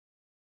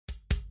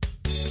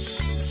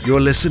You're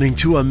listening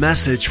to a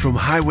message from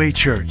Highway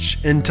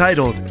Church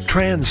entitled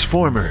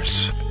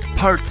Transformers,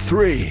 Part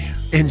 3.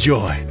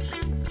 Enjoy.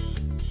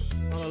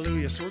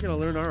 Hallelujah. So we're going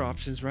to learn our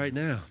options right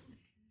now.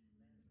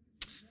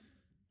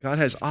 God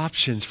has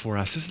options for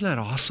us. Isn't that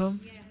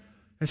awesome? Yeah.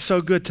 It's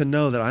so good to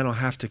know that I don't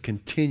have to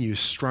continue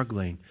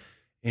struggling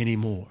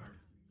anymore.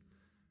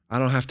 I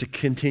don't have to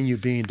continue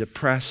being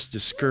depressed,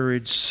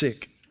 discouraged,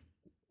 sick,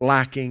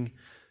 lacking,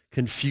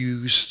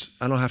 confused.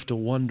 I don't have to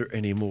wonder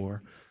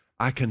anymore.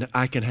 I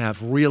can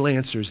have real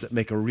answers that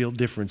make a real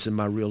difference in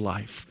my real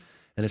life,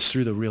 and it's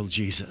through the real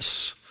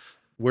Jesus.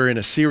 We're in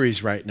a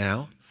series right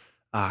now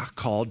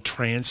called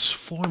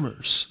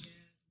Transformers,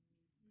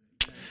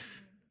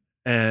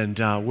 and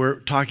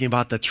we're talking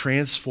about the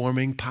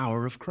transforming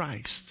power of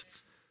Christ.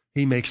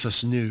 He makes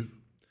us new,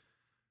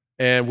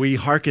 and we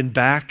hearken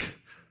back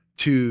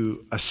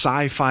to a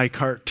sci-fi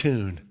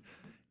cartoon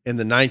in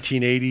the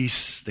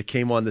 1980s that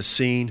came on the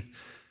scene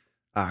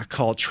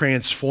called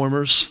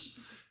Transformers.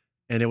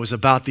 And it was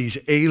about these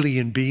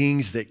alien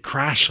beings that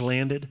crash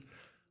landed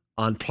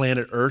on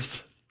planet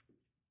Earth.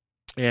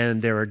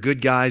 And there are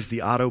good guys, the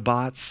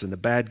Autobots, and the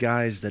bad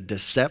guys, the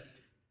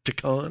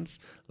Decepticons,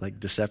 like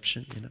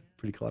deception,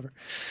 pretty clever.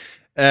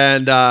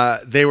 And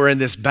they were in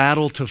this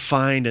battle to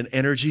find an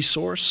energy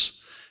source.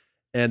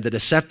 And the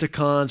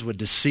Decepticons would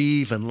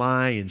deceive and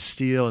lie and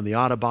steal, and the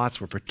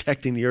Autobots were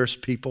protecting the Earth's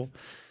people.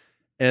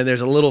 And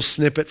there's a little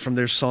snippet from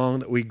their song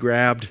that we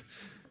grabbed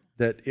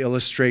that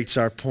illustrates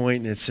our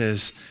point, and it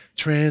says,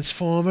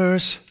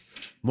 Transformers,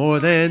 more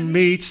than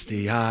meets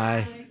the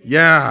eye.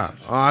 Yeah,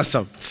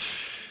 awesome.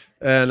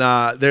 And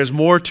there's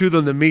more to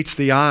them than meets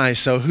the eye.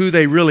 So who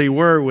they really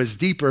were was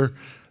deeper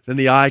than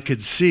the eye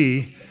could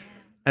see.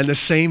 And the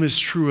same is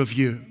true of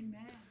you.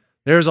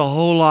 There's a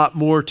whole lot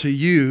more to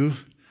you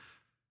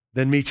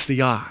than meets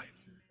the eye.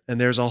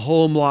 And there's a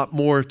whole lot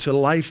more to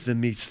life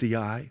than meets the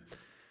eye.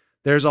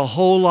 There's a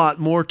whole lot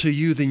more to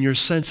you than your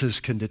senses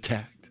can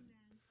detect.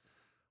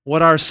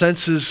 What our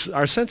senses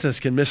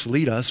can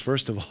mislead us,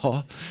 first of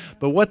all,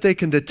 but what they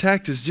can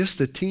detect is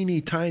just a teeny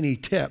tiny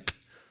tip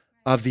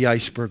of the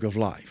iceberg of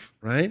life,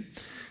 right?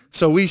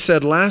 So we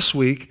said last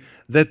week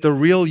that the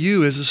real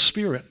you is a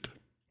spirit.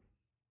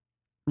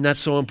 And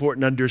that's so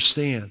important to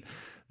understand,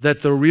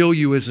 that the real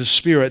you is a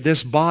spirit.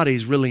 This body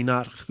is really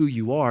not who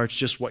you are, it's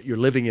just what you're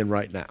living in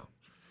right now.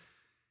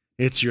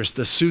 It's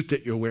the suit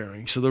that you're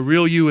wearing. So the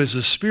real you is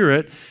a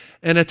spirit,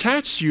 and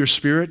attached to your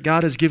spirit,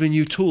 God has given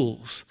you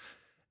tools.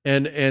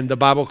 And the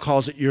Bible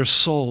calls it your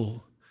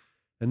soul.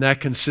 And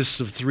that consists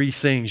of three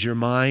things: your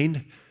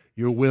mind,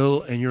 your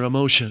will, and your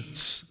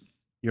emotions.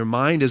 Your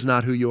mind is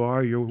not who you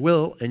are. Your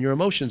will and your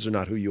emotions are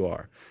not who you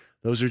are.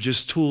 Those are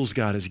just tools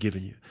God has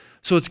given you.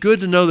 So it's good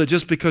to know that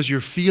just because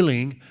you're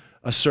feeling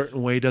a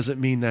certain way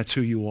doesn't mean that's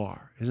who you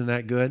are. Isn't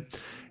that good?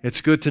 It's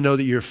good to know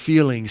that your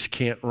feelings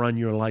can't run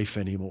your life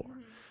anymore.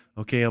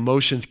 Okay,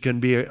 emotions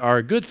are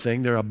a good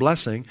thing. They're a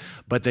blessing,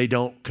 but they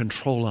don't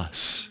control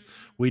us.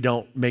 We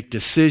don't make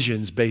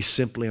decisions based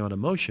simply on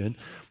emotion.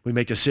 We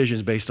make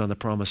decisions based on the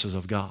promises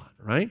of God,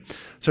 right?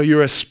 So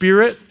you're a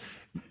spirit,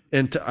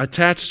 and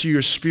attached to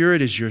your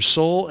spirit is your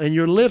soul, and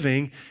you're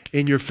living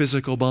in your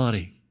physical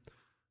body.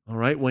 All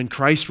right? When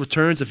Christ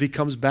returns, if he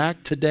comes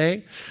back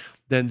today,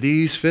 then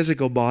these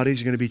physical bodies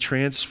are going to be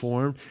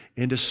transformed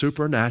into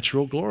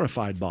supernatural,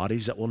 glorified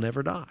bodies that will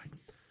never die.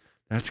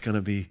 That's going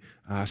to be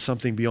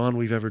something beyond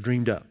we've ever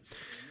dreamed of.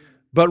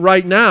 But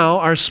right now,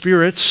 our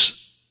spirit's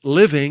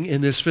living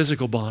in this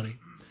physical body.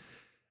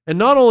 And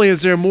not only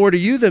is there more to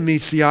you than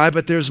meets the eye,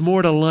 but there's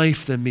more to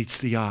life than meets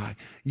the eye.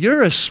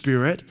 You're a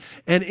spirit,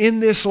 and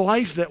in this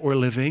life that we're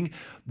living,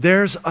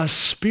 there's a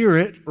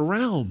spirit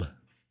realm.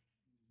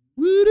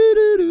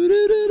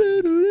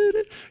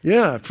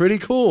 Yeah, pretty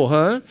cool,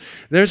 huh?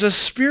 There's a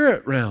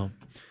spirit realm.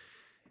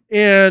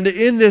 And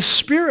in this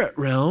spirit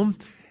realm,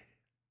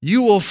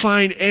 you will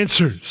find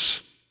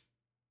answers.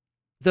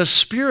 The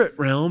spirit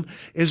realm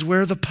is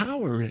where the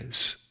power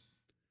is.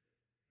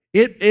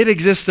 It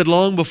existed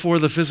long before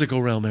the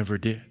physical realm ever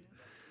did.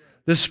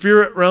 The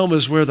spirit realm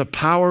is where the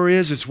power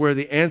is. It's where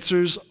the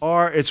answers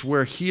are. It's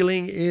where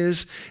healing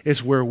is.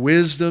 It's where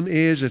wisdom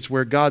is. It's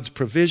where God's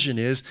provision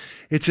is.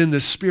 It's in the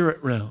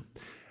spirit realm.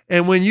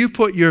 And when you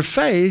put your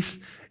faith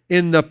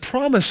in the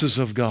promises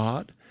of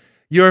God,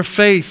 your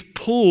faith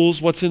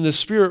pulls what's in the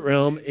spirit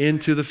realm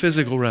into the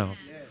physical realm.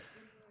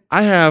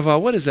 I have,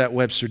 what does that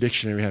Webster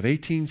Dictionary have,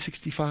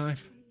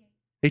 1865?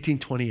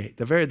 1828,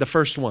 the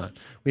first one.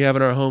 We have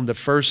in our home the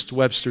first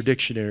Webster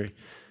Dictionary,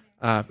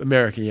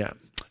 American,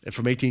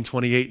 from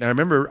 1828. And I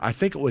remember, I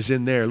think it was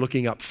in there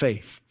looking up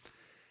faith.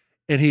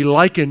 And he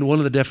likened one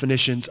of the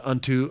definitions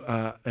unto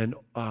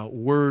a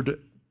word,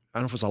 I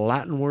don't know if it was a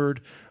Latin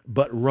word,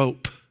 but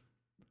rope.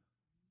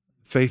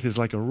 Faith is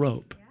like a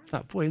rope. I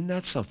thought, boy, isn't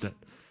that something?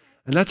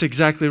 And that's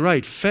exactly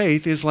right.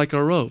 Faith is like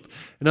a rope.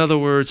 In other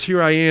words,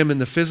 here I am in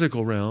the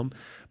physical realm,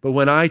 But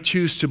when I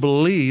choose to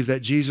believe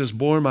that Jesus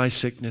bore my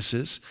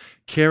sicknesses,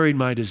 carried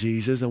my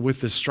diseases, and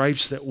with the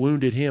stripes that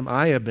wounded him,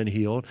 I have been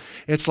healed,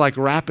 it's like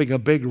wrapping a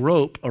big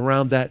rope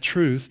around that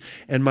truth,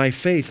 and my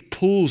faith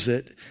pulls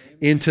it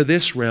into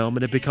this realm,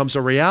 and it becomes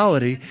a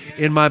reality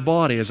in my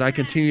body as I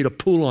continue to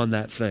pull on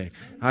that thing.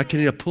 I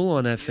continue to pull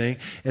on that thing,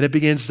 and it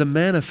begins to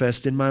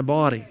manifest in my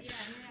body.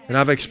 And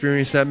I've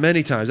experienced that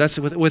many times. That's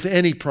with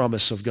any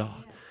promise of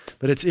God.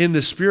 But it's in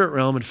the spirit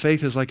realm, and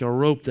faith is like a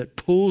rope that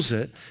pulls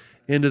it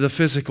into the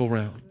physical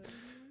realm.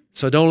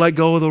 So don't let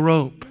go of the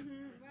rope.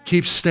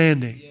 Keep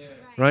standing.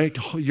 Right?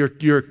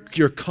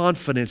 Your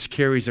confidence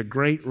carries a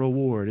great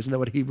reward. Isn't that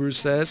what Hebrews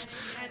says?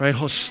 Right?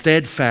 Hold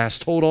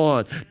steadfast. Hold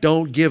on.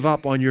 Don't give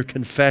up on your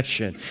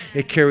confession.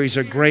 It carries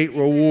a great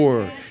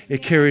reward.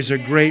 It carries a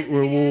great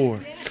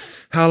reward.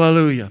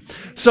 Hallelujah.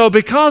 So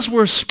because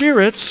we're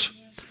spirits,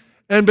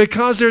 and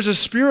because there's a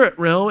spirit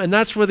realm, and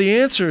that's where the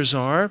answers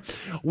are,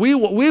 we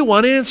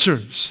want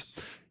answers.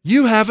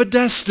 You have a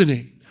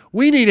destiny.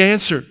 We need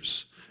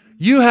answers.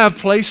 You have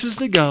places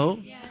to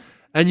go,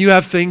 and you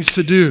have things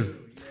to do.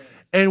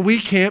 And we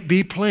can't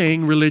be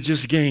playing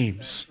religious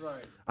games.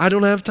 I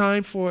don't have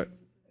time for it.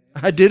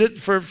 I did it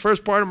for the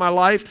first part of my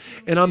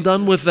life, and I'm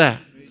done with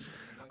that.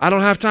 I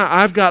don't have time.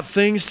 I've got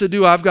things to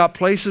do. I've got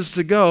places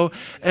to go.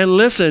 And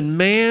listen,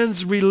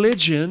 man's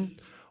religion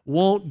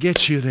won't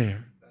get you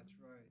there.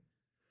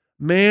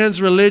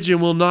 Man's religion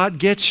will not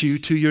get you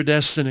to your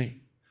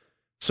destiny.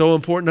 So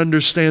important to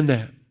understand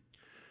that.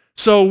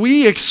 So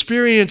we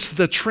experience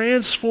the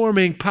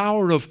transforming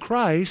power of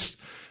Christ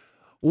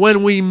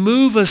when we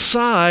move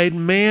aside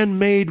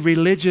man-made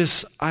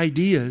religious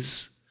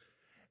ideas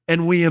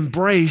and we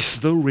embrace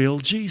the real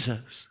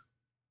Jesus.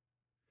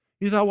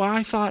 You thought, well,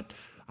 I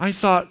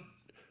thought,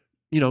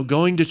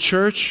 going to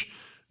church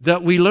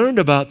that we learned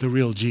about the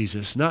real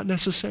Jesus. Not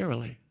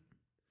necessarily.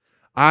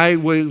 I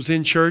was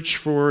in church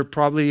for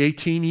probably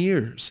 18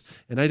 years,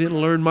 and I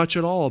didn't learn much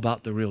at all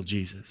about the real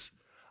Jesus.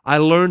 I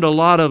learned a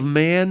lot of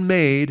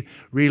man-made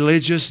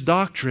religious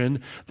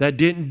doctrine that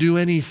didn't do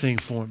anything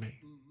for me.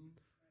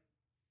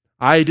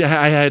 I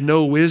had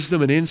no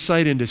wisdom and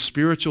insight into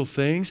spiritual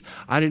things.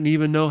 I didn't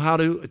even know how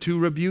to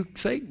rebuke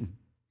Satan.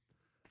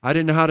 I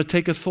didn't know how to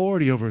take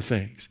authority over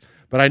things.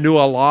 But I knew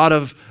a lot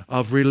of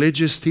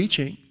religious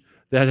teaching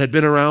that had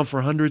been around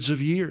for hundreds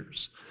of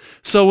years.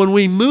 So when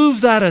we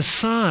move that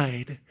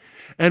aside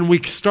and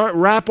we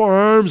wrap our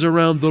arms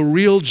around the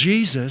real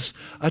Jesus,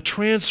 a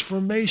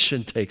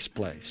transformation takes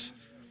place.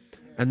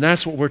 And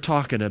that's what we're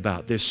talking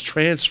about, this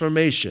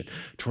transformation.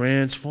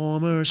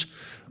 Transformers,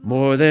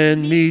 more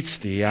than meets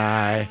the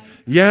eye.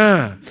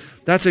 Yeah,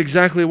 that's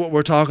exactly what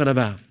we're talking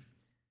about.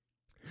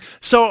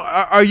 So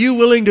are you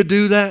willing to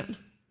do that?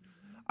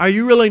 Are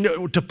you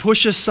willing to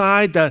push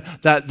aside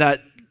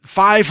that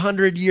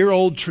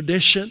 500-year-old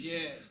tradition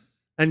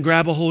and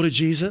grab a hold of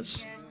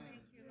Jesus?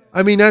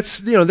 I mean, that's,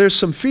 there's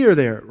some fear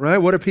there, right?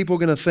 What are people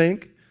going to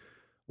think?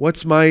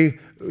 What's my,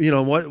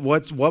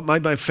 what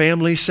might my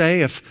family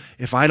say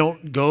if I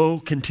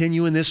don't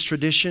continue in this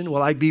tradition?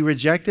 Will I be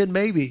rejected?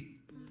 Maybe.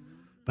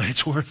 But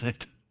it's worth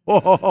it.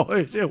 Oh,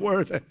 is it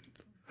worth it?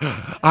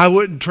 I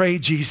wouldn't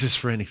trade Jesus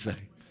for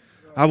anything.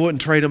 I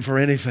wouldn't trade him for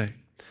anything.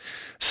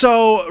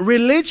 So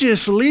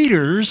religious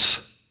leaders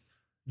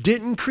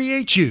didn't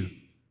create you.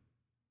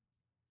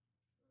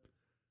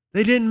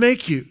 They didn't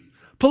make you.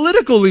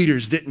 Political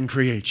leaders didn't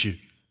create you.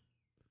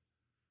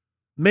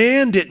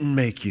 Man didn't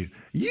make you.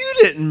 You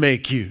didn't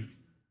make you.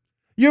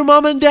 Your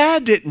mom and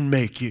dad didn't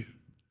make you.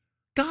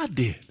 God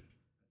did.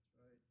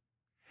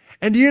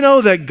 And do you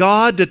know that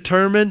God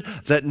determined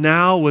that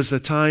now was the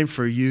time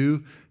for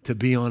you to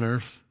be on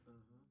earth?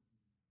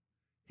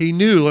 He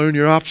knew learn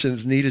your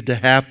options needed to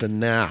happen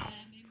now.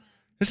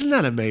 Isn't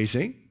that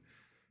amazing?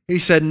 He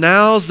said,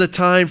 now's the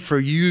time for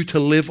you to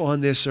live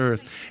on this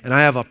earth. And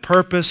I have a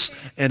purpose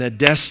and a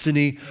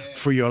destiny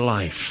for your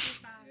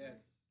life.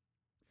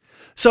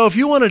 So if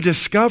you want to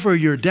discover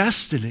your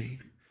destiny,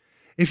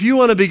 if you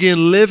want to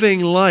begin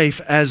living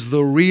life as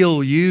the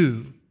real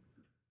you,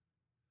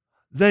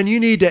 then you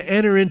need to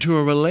enter into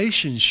a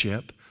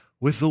relationship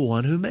with the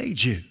one who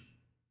made you.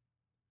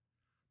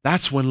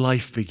 That's when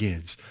life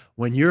begins.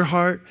 When your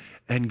heart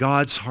and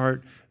God's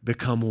heart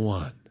become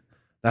one.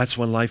 That's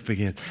when life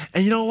begins.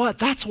 And you know what?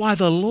 That's why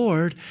the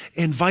Lord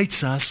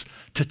invites us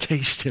to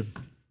taste him.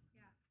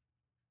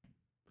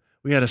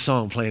 We had a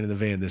song playing in the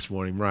van this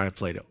morning. Mariah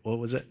played it. What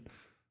was it?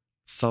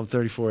 Psalm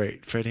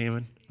 34:8. Fred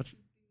Hammond.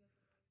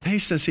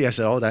 Taste and see. I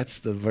said, oh, that's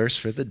the verse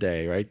for the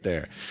day right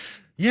there.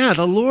 Yeah,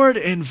 the Lord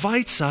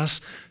invites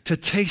us to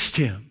taste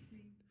him.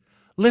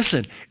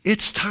 Listen,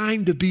 it's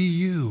time to be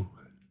you.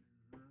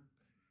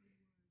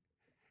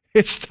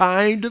 It's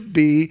time to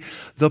be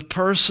the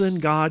person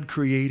God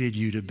created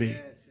you to be.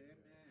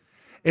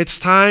 It's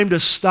time to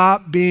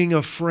stop being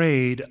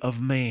afraid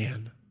of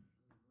man.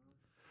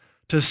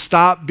 To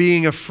stop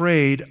being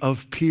afraid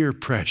of peer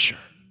pressure.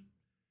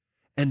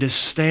 And to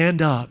stand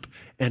up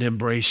and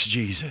embrace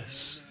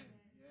Jesus.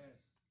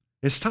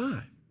 It's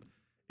time.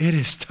 It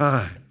is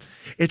time.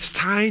 It's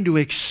time to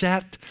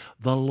accept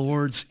the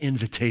Lord's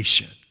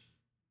invitation.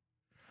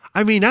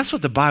 I mean, that's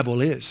what the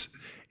Bible is.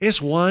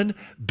 It's one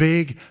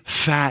big,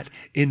 fat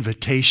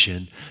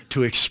invitation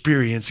to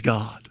experience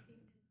God.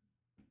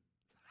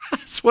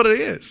 That's what it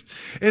is.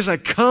 It's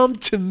like, come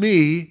to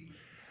me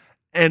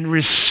and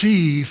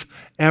receive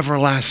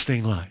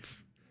everlasting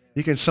life.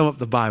 You can sum up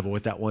the Bible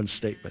with that one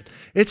statement.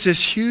 It's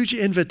this huge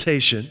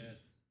invitation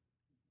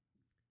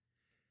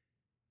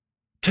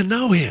to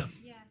know him.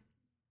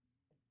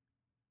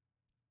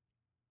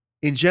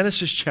 In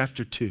Genesis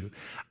chapter 2,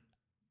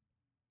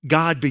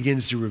 God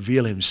begins to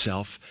reveal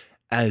himself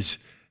as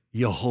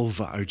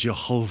Jehovah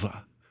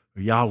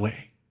or Yahweh.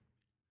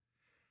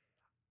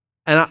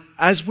 And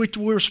as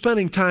we're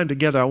spending time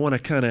together, I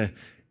want to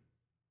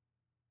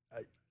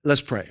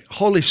let's pray.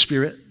 Holy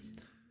Spirit,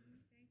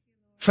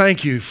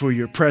 thank you for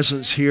your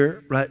presence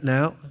here right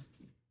now.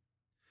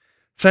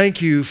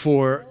 Thank you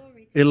for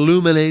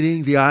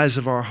illuminating the eyes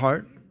of our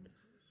heart.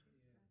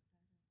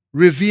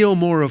 Reveal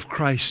more of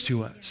Christ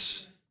to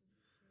us.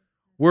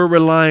 We're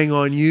relying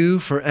on you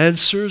for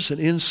answers and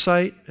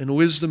insight and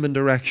wisdom and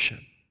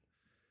direction.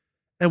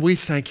 And we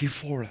thank you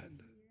for it.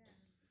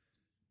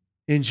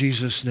 In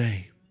Jesus'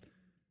 name,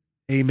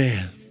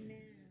 amen.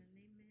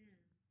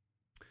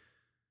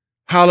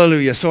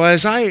 Hallelujah. So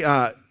as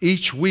I,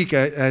 each week,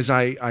 as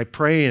I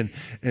pray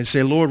and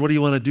say, Lord, what do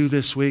you want to do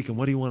this week? And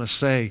what do you want to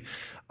say?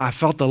 I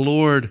felt the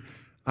Lord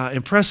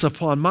impress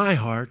upon my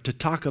heart to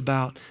talk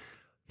about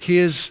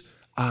his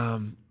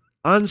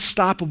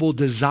unstoppable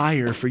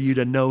desire for you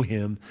to know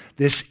him,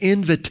 this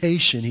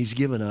invitation he's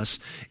given us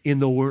in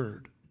the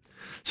Word.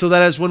 So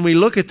that as when we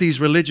look at these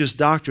religious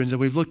doctrines, and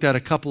we've looked at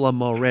a couple of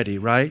them already,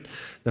 right?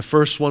 The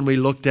first one we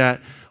looked at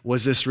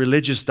was this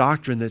religious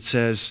doctrine that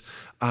says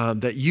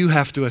that you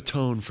have to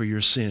atone for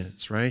your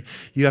sins, right?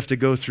 You have to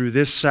go through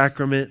this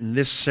sacrament and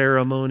this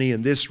ceremony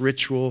and this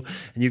ritual,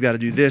 and you got to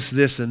do this,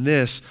 this, and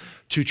this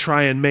to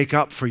try and make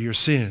up for your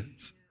sins.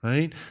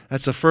 Right?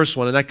 That's the first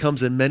one, and that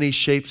comes in many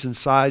shapes and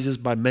sizes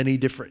by many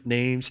different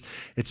names.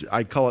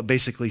 I call it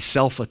basically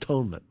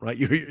self-atonement, right?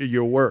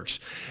 Your works.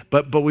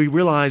 But we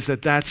realize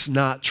that that's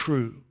not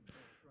true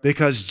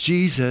because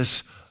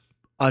Jesus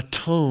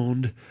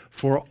atoned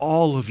for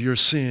all of your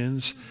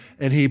sins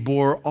and he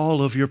bore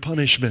all of your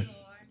punishment.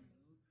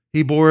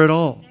 He bore it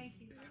all.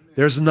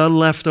 There's none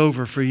left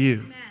over for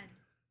you.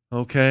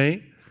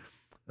 Okay?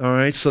 All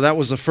right, so that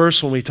was the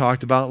first one we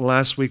talked about, and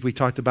last week we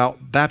talked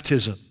about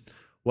baptism.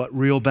 What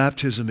real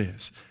baptism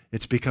is.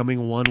 It's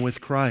becoming one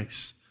with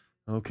Christ.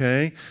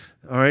 Okay?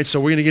 All right, so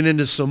we're going to get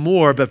into some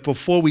more, but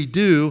before we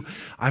do,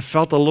 I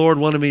felt the Lord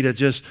wanted me to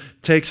just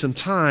take some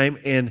time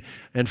and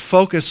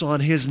focus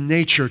on his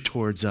nature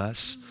towards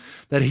us,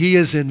 that he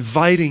is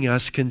inviting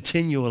us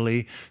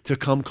continually to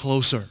come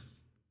closer.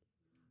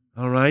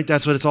 All right?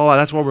 That's what it's all about.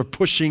 That's why we're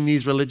pushing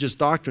these religious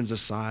doctrines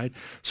aside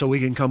so we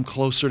can come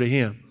closer to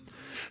him.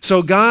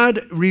 So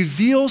God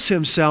reveals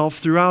himself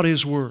throughout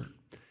his Word.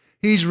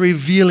 He's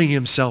revealing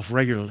himself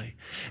regularly.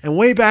 And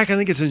way back, I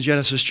think it's in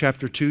Genesis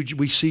chapter 2,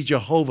 we see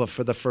Jehovah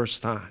for the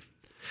first time.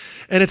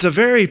 And it's a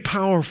very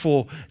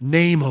powerful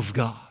name of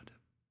God.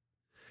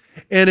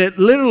 And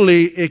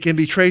it can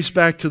be traced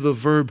back to the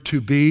verb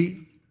to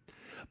be.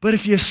 But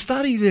if you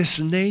study this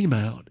name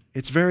out,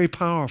 it's very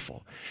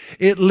powerful.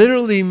 It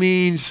literally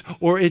means,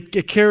 or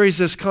it carries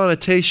this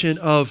connotation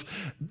of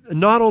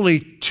not only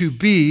to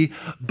be,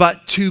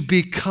 but to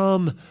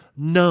become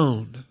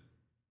known.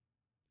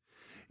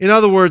 In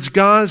other words,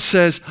 God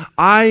says,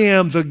 I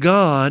am the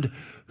God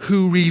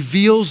who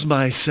reveals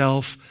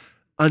myself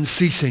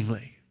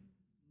unceasingly.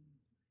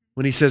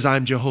 When he says,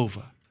 I'm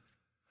Jehovah.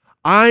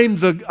 I'm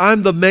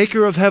the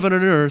maker of heaven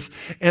and earth,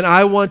 and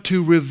I want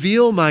to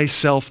reveal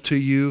myself to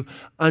you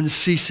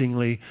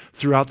unceasingly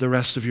throughout the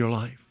rest of your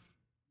life.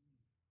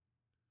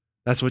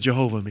 That's what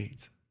Jehovah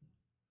means.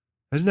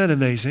 Isn't that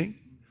amazing?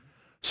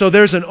 So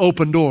there's an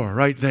open door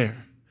right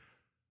there.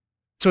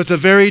 So it's a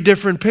very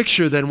different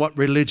picture than what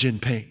religion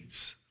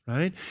paints.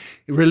 Right?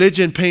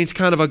 Religion paints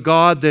kind of a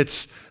God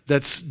that's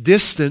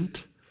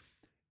distant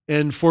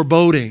and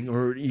foreboding,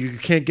 or you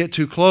can't get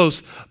too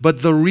close.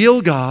 But the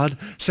real God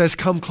says,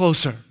 come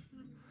closer.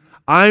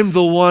 I'm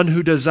the one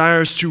who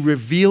desires to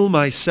reveal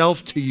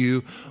myself to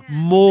you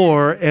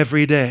more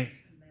every day.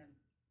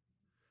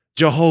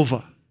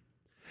 Jehovah.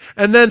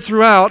 And then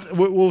throughout,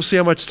 we'll see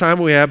how much time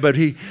we have, but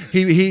he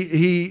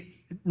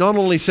not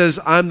only says,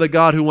 I'm the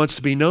God who wants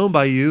to be known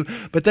by you,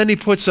 but then he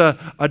puts a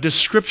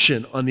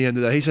description on the end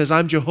of that. He says,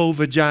 I'm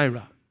Jehovah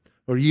Jireh,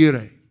 or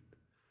Yireh.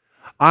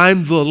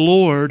 I'm the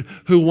Lord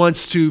who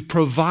wants to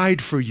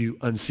provide for you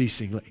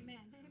unceasingly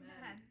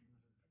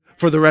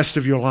for the rest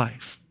of your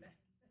life.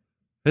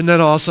 Isn't that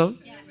awesome?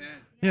 Yes.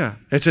 Yeah,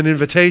 it's an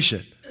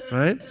invitation,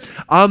 right?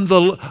 I'm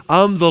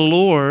the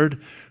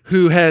Lord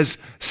who has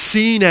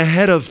seen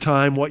ahead of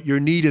time what your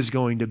need is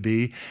going to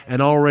be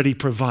and already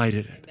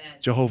provided it. Amen.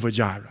 Jehovah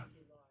Jireh.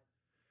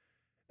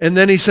 And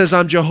then he says,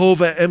 I'm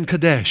Jehovah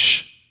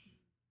M'Kadesh.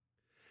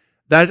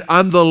 That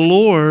I'm the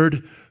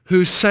Lord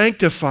who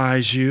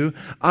sanctifies you.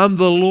 I'm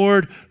the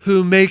Lord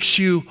who makes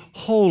you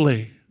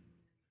holy.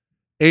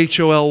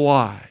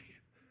 Holy.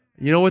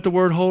 You know what the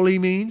word holy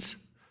means?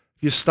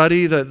 If you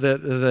study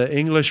the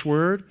English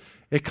word,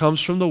 it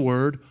comes from the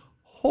word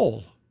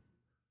whole.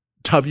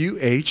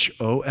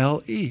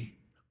 W-H-O-L-E.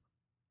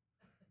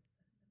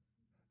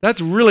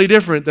 That's really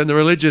different than the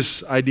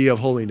religious idea of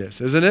holiness,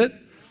 isn't it?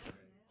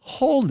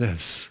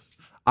 Wholeness.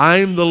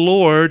 I'm the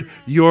Lord,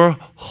 your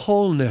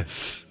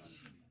wholeness.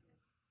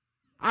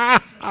 I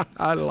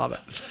love it.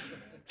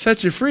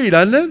 Sets you free,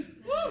 doesn't it?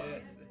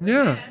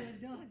 Yeah.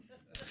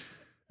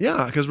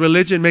 Yeah, because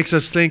religion makes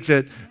us think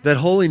that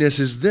holiness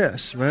is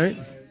this, right?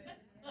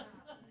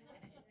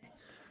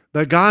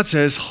 But God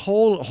says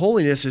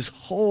holiness is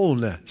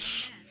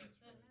wholeness,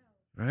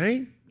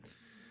 right?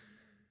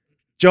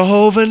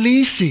 Jehovah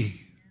Nissi.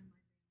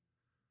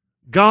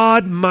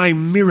 God, my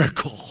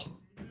miracle.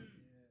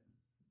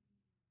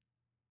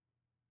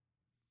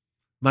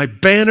 My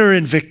banner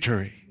in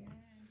victory.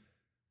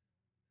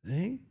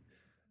 Right?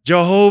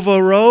 Jehovah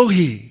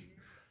Rohi.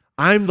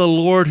 I'm the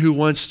Lord who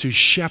wants to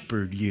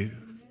shepherd you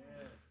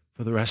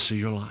for the rest of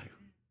your life.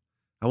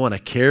 I want to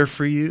care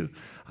for you.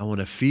 I want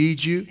to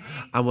feed you.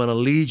 I want to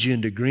lead you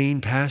into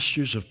green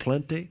pastures of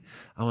plenty.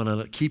 I want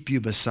to keep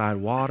you beside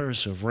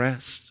waters of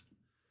rest.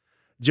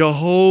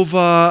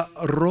 Jehovah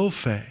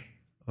Rapha.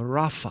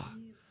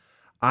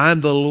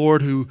 I'm the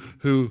Lord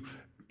who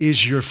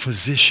is your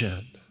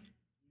physician.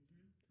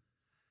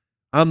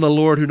 I'm the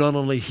Lord who not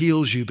only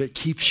heals you, but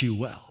keeps you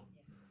well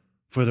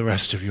for the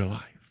rest of your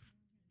life.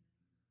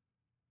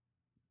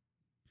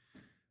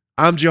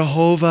 I'm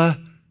Jehovah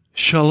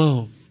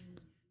Shalom.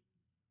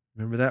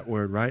 Remember that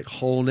word, right?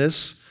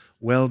 Wholeness,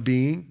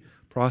 well-being,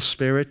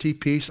 prosperity,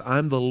 peace.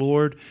 I'm the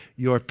Lord,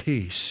 your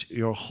peace,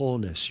 your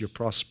wholeness, your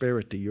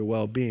prosperity, your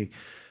well-being.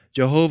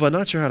 Jehovah,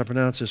 not sure how to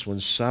pronounce this one,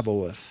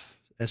 Sabaoth,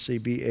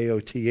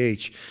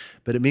 S-A-B-A-O-T-H,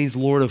 but it means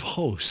Lord of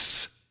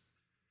hosts.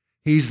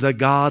 He's the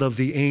God of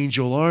the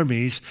angel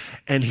armies,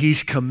 and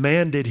He's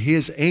commanded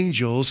His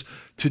angels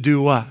to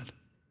do what?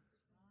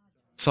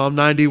 Psalm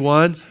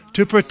 91,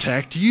 to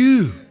protect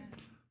you.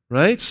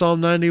 Right?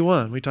 Psalm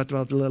 91. We talked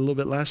about it a little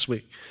bit last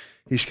week.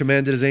 He's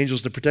commanded His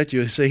angels to protect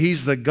you. So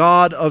He's the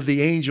God of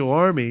the angel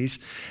armies,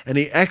 and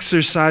He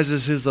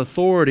exercises His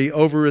authority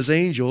over His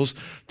angels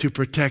to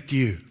protect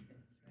you.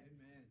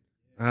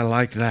 I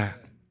like that.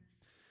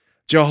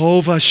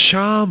 Jehovah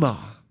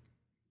Shammah,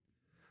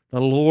 the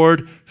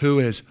Lord who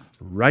is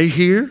right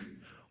here,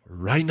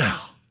 right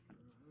now,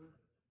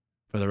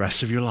 for the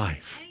rest of your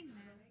life.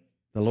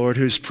 The Lord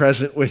who's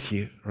present with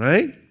you,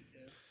 right?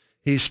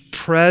 He's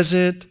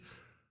present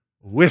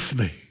with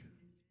me.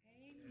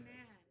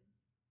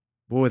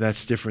 Boy,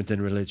 that's different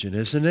than religion,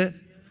 isn't it?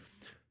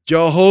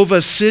 Jehovah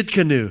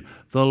Sidkenu,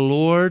 the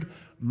Lord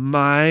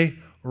my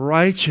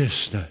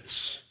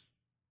righteousness.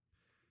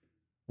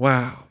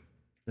 Wow.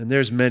 And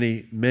there's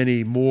many,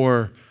 many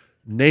more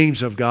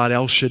names of God.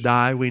 El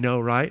Shaddai, we know,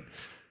 right?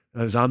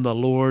 As I'm the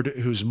Lord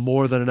who's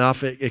more than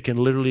enough. It can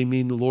literally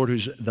mean the Lord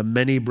who's the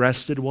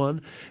many-breasted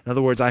one. In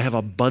other words, I have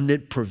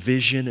abundant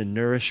provision and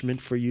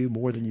nourishment for you,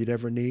 more than you'd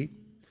ever need.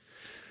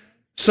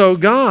 So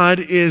God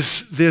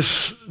is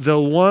the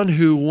one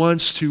who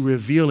wants to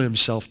reveal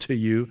Himself to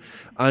you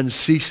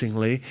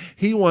unceasingly.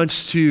 He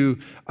wants to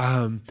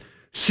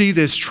see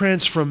this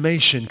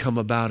transformation come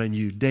about in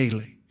you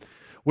daily,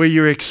 where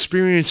you're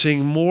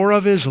experiencing more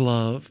of His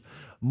love,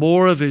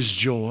 more of His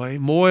joy,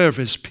 more of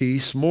His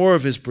peace, more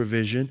of His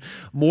provision,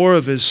 more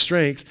of His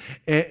strength,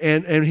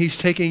 and He's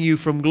taking you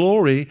from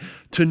glory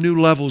to new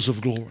levels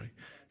of glory,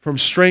 from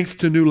strength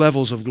to new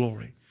levels of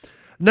glory.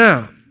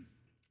 Now,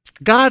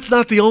 God's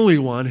not the only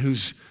one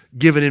who's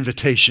given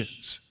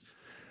invitations.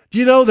 Do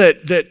you know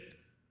that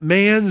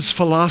man's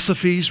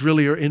philosophies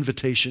really are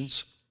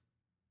invitations?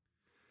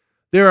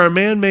 There are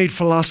man-made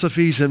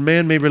philosophies and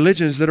man-made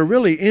religions that are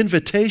really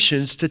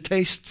invitations to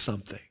taste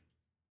something.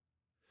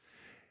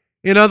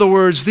 In other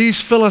words,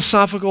 these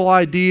philosophical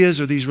ideas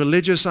or these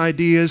religious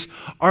ideas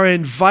are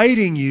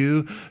inviting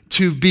you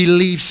to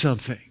believe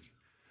something,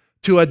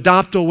 to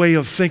adopt a way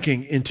of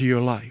thinking into your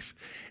life.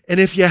 And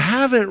if you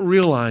haven't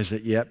realized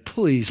it yet,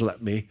 please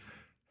let me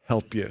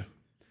help you.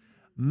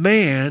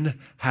 Man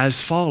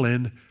has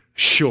fallen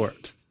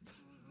short.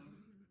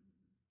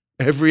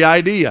 Every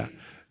idea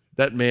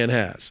that man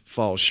has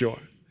falls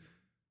short.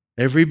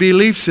 Every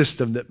belief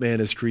system that man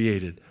has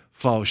created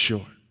falls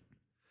short.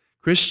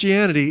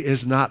 Christianity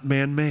is not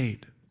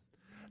man-made.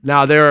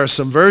 Now, there are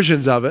some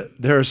versions of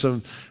it. There are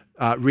some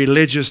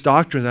religious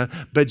doctrine,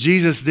 but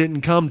Jesus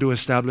didn't come to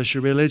establish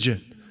a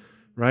religion.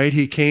 Right?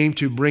 He came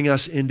to bring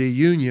us into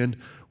union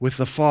with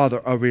the Father,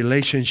 a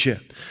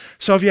relationship.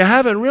 So if you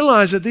haven't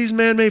realized that these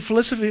man-made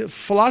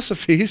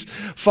philosophies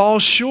fall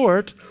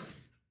short,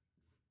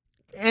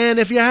 and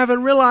if you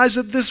haven't realized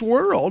that this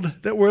world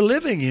that we're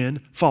living in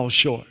falls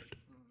short,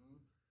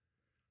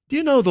 do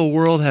you know the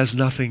world has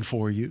nothing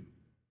for you?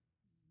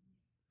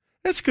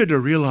 It's good to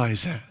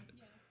realize that,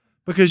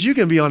 because you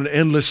can be on an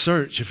endless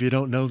search if you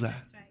don't know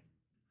that.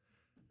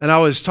 And I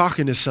was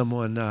talking to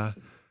someone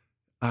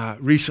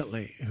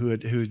recently who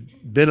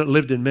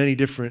lived in many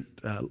different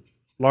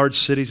large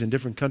cities in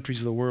different countries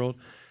of the world,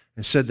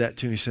 and said that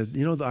to me. He said,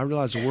 I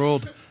realize the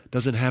world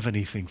doesn't have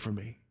anything for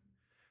me.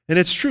 And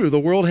it's true, the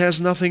world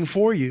has nothing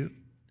for you.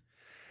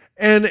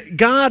 And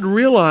God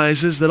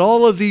realizes that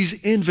all of these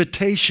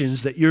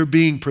invitations that you're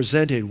being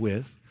presented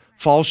with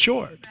fall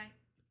short.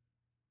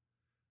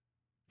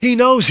 He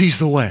knows He's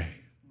the way.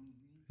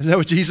 Isn't that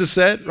what Jesus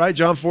said, right?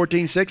 John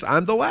 14:6,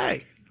 I'm the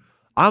way.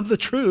 I'm the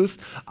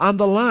truth. I'm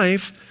the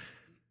life.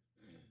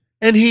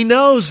 And He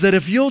knows that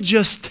if you'll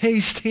just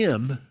taste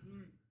Him,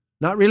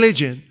 not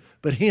religion,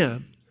 but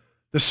Him,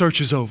 the search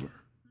is over.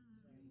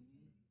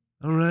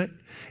 All right?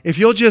 If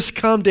you'll just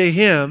come to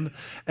Him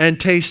and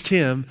taste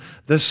Him,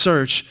 the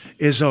search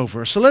is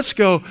over. So let's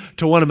go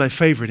to one of my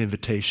favorite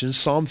invitations,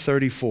 Psalm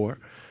 34,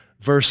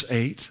 verse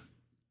 8.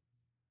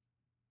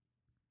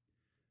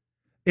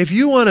 If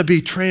you want to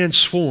be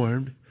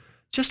transformed,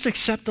 just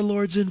accept the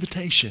Lord's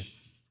invitation.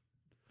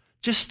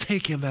 Just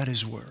take Him at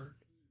His word.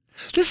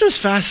 This is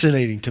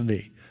fascinating to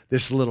me,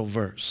 this little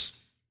verse.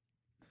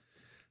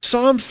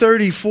 Psalm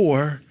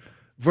 34,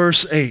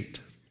 verse 8.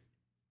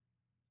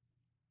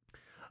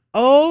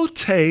 Oh,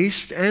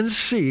 taste and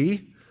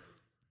see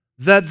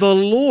that the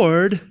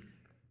Lord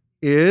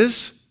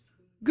is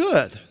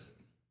good.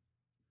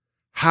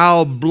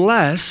 How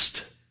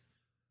blessed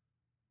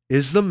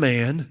is the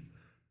man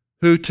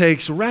who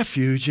takes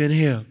refuge in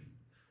Him.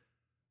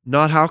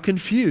 Not how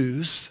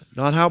confused,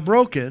 not how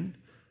broken,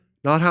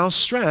 not how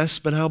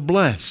stressed, but how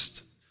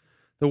blessed.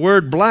 The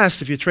word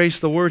blessed, if you trace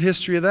the word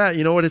history of that,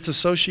 you know what it's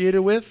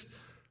associated with?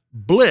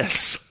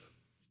 Bliss.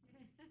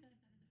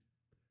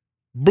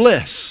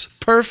 Bliss,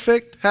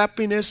 perfect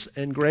happiness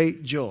and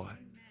great joy.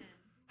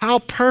 How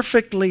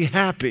perfectly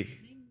happy,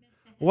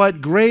 what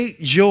great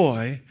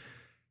joy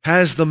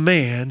has the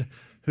man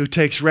who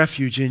takes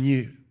refuge in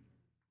you.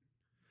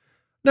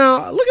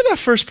 Now, look at that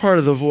first part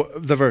of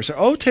the verse.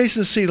 Oh, taste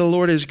and see the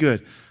Lord is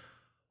good.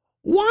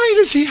 Why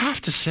does He have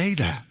to say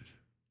that?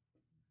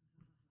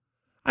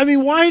 I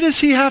mean, why does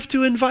He have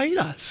to invite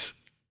us?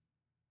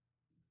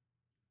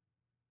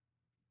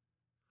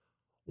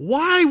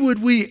 Why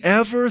would we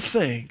ever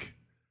think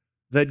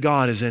that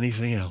God is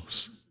anything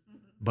else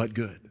but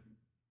good?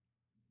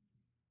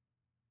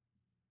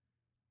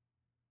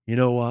 You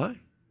know why?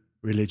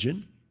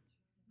 Religion.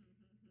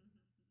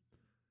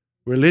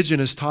 Religion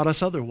has taught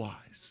us otherwise.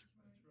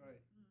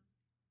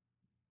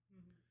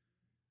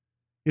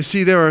 You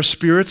see, there are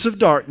spirits of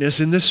darkness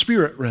in the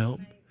spirit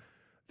realm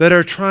that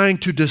are trying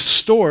to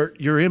distort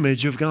your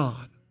image of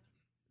God.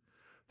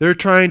 They're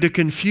trying to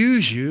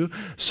confuse you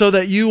so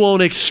that you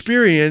won't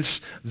experience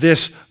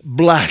this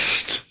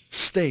blessed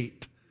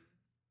state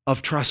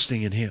of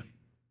trusting in Him.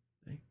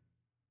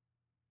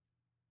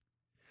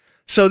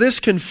 So this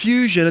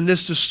confusion and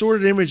this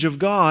distorted image of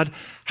God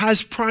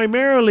has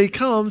primarily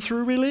come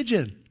through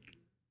religion.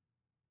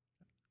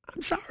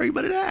 I'm sorry,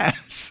 but it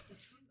has.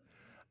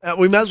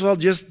 We might as well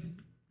just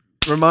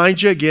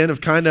remind you again of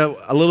kind of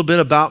a little bit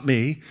about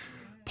me.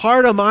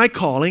 Part of my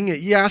calling,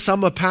 yes,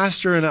 I'm a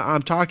pastor and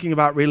I'm talking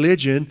about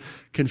religion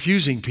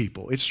confusing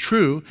people. It's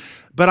true.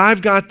 But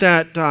I've got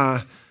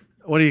that,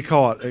 what do you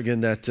call it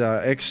again, that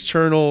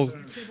external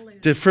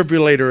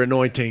defibrillator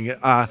anointing,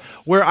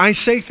 where I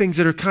say things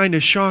that are kind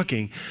of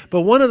shocking.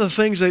 But one of the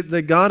things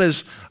that God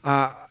has,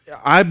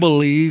 I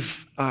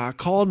believe,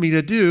 called me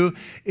to do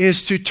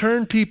is to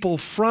turn people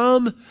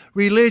from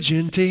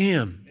religion to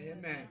Him.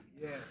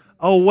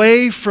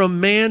 Away from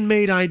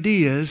man-made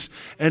ideas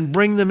and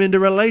bring them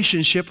into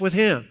relationship with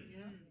Him.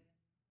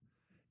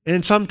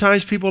 And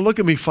sometimes people look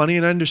at me funny,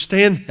 and I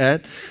understand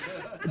that.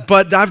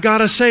 But I've got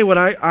to say what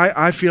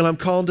I feel I'm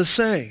called to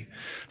say.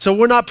 So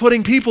we're not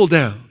putting people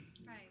down.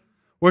 Right.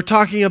 We're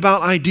talking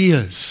about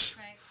ideas.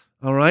 Right.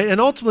 All right? And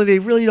ultimately, they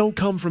really don't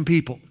come from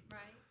people. Right.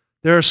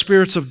 There are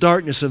spirits of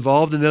darkness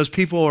involved, and those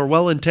people are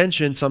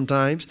well-intentioned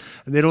sometimes,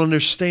 and they don't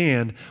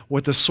understand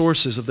what the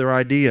source is of their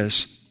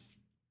ideas.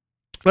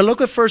 But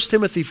look what 1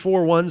 Timothy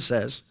 4:1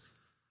 says.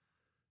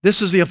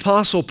 This is the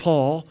Apostle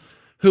Paul,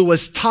 who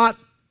was taught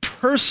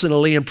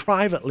personally and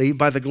privately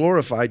by the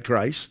glorified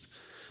Christ.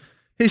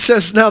 He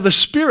says, now the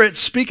Spirit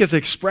speaketh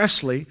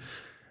expressly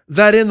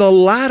that in the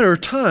latter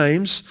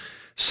times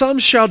some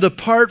shall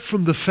depart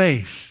from the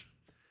faith,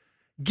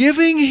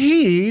 giving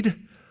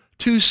heed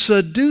to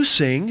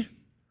seducing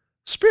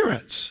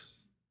spirits.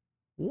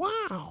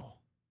 Wow.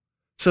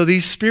 So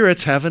these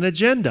spirits have an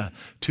agenda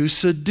to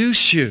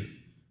seduce you.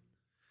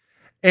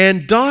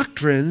 And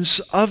doctrines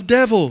of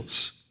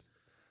devils.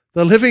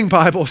 The Living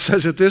Bible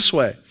says it this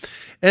way,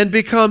 and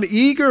become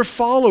eager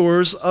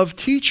followers of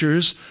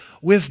teachers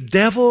with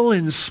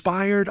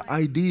devil-inspired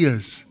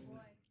ideas.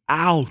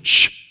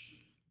 Ouch.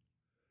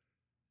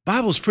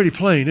 Bible's pretty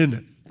plain, isn't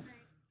it?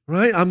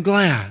 Right? I'm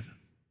glad.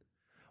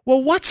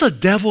 Well, what's a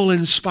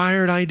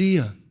devil-inspired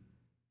idea?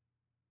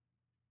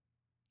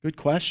 Good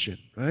question,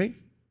 right?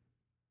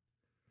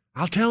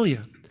 I'll tell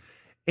you.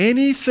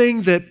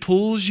 Anything that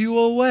pulls you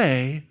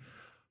away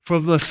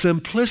from the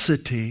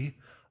simplicity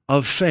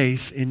of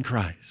faith in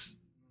Christ.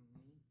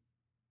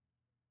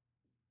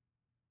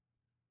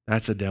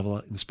 That's a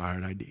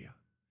devil-inspired idea.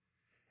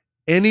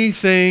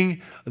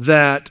 Anything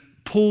that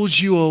pulls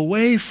you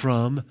away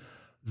from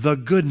the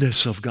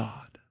goodness of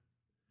God.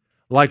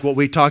 Like what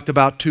we talked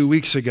about 2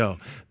 weeks ago,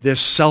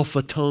 this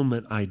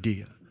self-atonement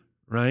idea,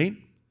 right?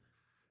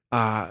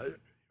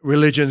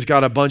 Religion's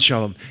got a bunch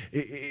of them.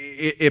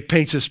 It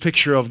paints this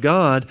picture of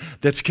God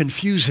that's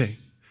confusing.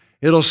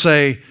 It'll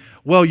say,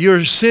 well,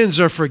 your sins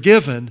are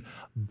forgiven,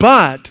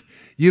 but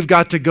you've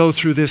got to go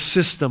through this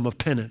system of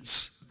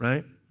penance,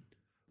 right?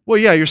 Well,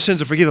 yeah, your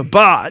sins are forgiven,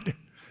 but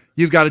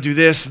you've got to do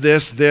this, and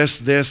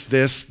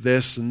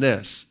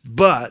this.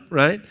 But,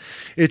 right?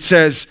 It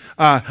says,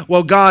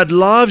 well, God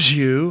loves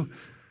you,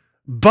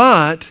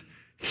 but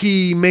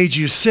He made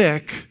you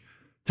sick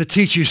to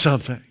teach you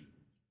something,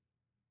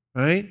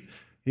 right?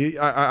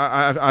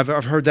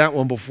 I've heard that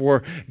one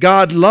before.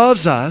 God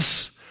loves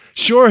us.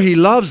 Sure, He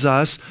loves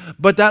us,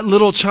 but that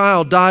little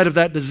child died of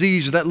that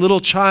disease, or that little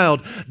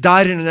child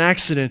died in an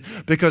accident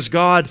because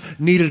God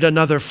needed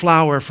another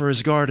flower for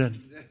His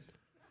garden.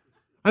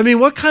 I mean,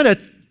 what kind of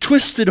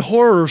twisted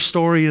horror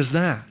story is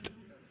that?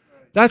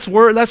 That's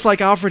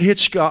like Alfred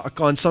Hitchcock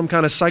on some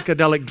kind of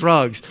psychedelic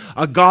drugs.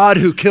 A God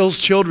who kills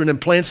children and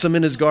plants them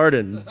in His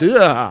garden.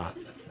 Ugh.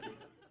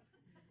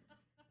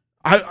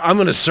 I'm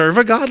going to serve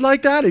a God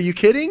like that? Are you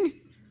kidding?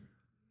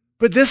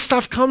 But this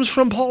stuff comes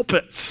from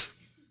pulpits.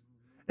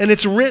 And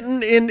it's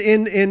written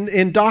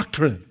in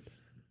doctrine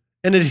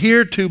and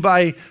adhered to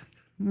by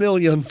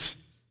millions.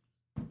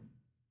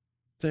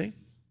 See?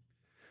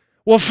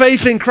 Well,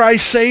 faith in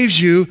Christ saves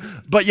you,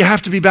 but you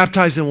have to be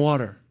baptized in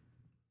water.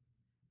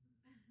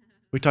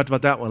 We talked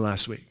about that one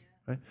last week.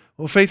 Right?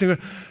 Well, faith in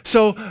Christ.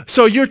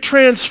 So you're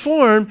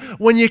transformed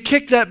when you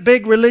kick that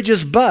big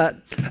religious butt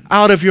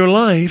out of your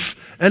life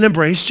and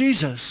embrace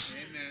Jesus.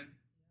 Amen.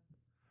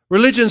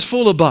 Religion's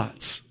full of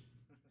butts.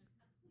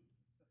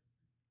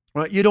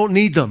 Right? You don't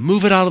need them.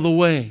 Move it out of the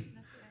way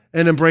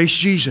and embrace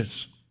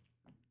Jesus.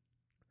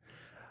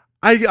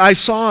 I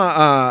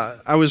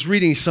was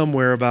reading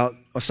somewhere about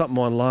something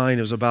online.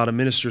 It was about a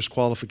minister's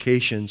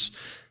qualifications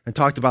and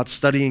talked about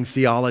studying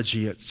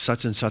theology at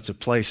such and such a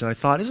place. And I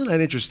thought, isn't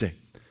that interesting?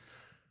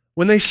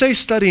 When they say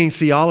studying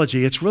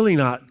theology, it's really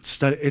not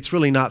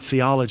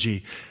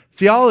theology.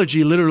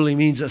 Theology literally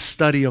means a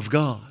study of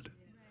God.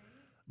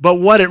 But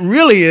what it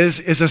really is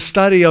a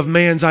study of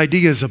man's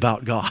ideas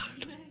about God.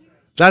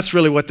 That's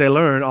really what they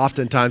learn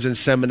oftentimes in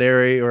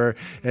seminary or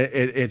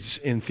it's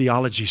in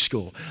theology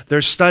school.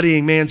 They're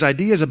studying man's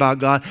ideas about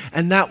God,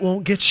 and that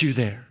won't get you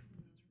there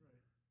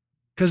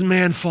because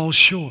man falls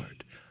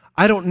short.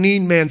 I don't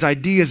need man's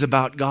ideas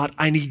about God.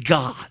 I need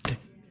God.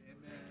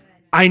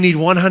 I need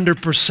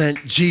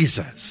 100%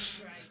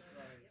 Jesus.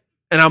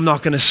 And I'm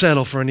not going to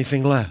settle for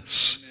anything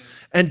less.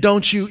 And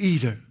don't you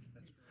either.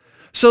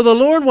 So the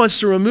Lord wants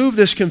to remove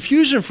this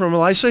confusion from our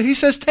life. So He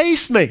says,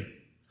 taste me.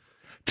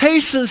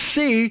 Taste and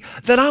see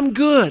that I'm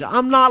good.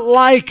 I'm not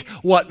like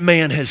what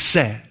man has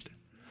said.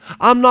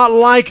 I'm not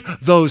like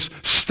those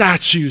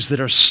statues that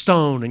are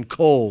stone and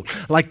cold,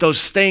 like those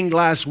stained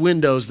glass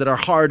windows that are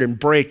hard and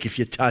break if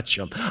you touch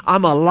them.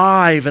 I'm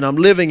alive and I'm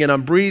living and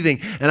I'm breathing,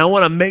 and I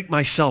want to make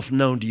myself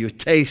known to you.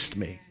 Taste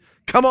me.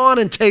 Come on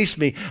and taste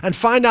me and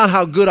find out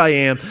how good I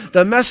am.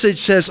 The message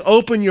says,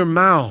 open your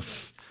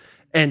mouth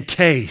and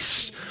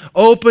taste.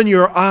 Open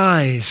your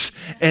eyes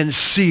and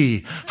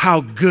see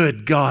how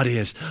good God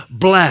is.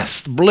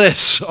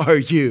 Bliss are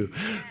you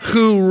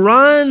who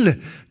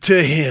run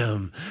to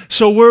Him.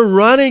 So we're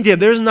running to Him.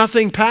 There's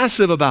nothing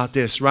passive about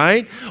this,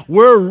 right?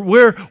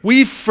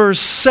 We've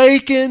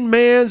forsaken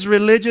man's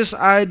religious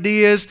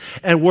ideas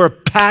and we're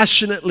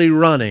passionately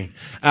running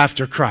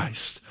after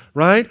Christ,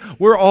 right?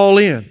 We're all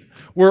in.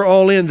 We're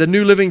all in. The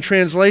New Living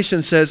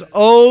Translation says,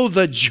 oh,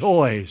 the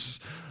joys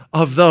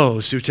of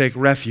those who take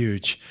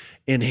refuge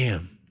in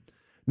Him.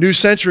 New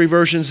Century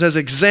Version says,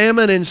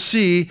 examine and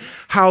see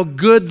how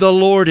good the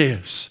Lord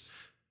is.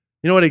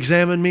 You know what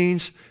examine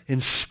means?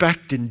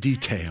 Inspect in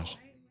detail.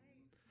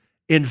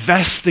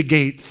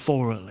 Investigate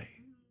thoroughly.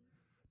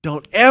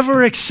 Don't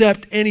ever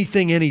accept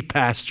anything any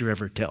pastor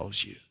ever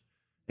tells you.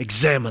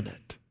 Examine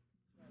it.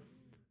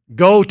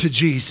 Go to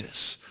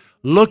Jesus.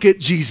 Look at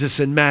Jesus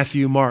in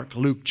Matthew, Mark,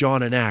 Luke,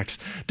 John, and Acts.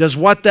 Does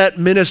what that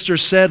minister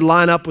said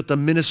line up with the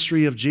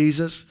ministry of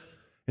Jesus?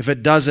 If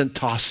it doesn't,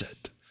 toss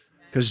it.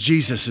 Because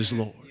Jesus is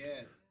Lord,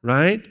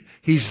 right?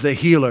 He's the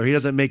healer. He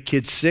doesn't make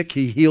kids sick.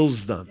 He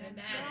heals them.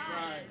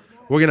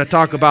 We're going to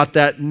talk about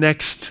that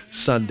next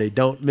Sunday.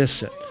 Don't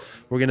miss it.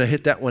 We're going to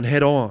hit that one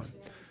head on.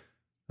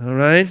 All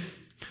right?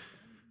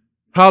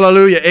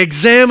 Hallelujah.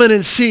 Examine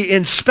and see,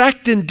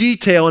 inspect in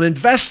detail, and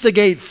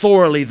investigate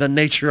thoroughly the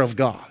nature of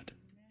God.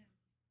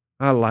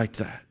 I like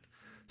that.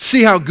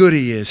 See how good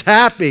He is.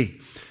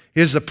 Happy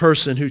is the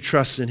person who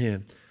trusts in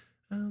Him.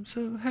 I'm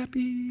so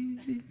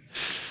happy.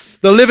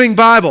 The Living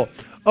Bible.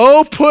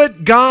 Oh,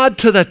 put God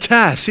to the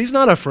test. He's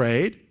not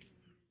afraid.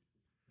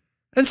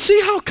 And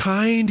see how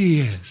kind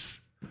He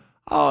is.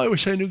 Oh, I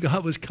wish I knew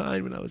God was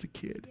kind when I was a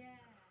kid.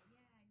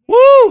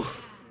 Woo!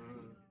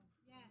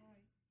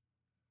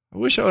 I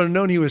wish I would have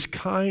known He was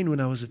kind when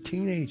I was a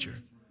teenager.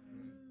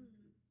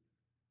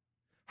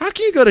 How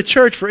can you go to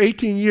church for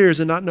 18 years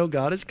and not know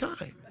God is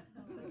kind?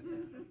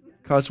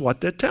 Because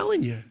what they're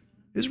telling you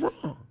is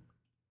wrong.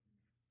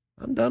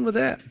 I'm done with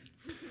that.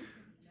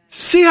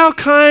 See how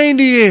kind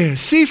he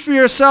is. See for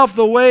yourself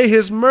the way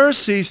his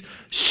mercies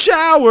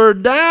shower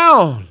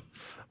down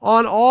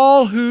on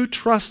all who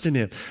trust in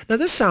him. Now,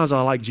 this sounds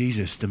all like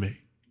Jesus to me,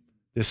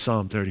 this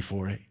Psalm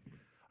 34:8.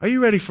 Are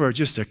you ready for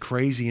just a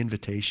crazy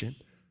invitation?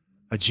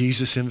 A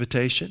Jesus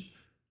invitation?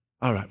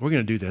 All right, we're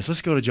going to do this.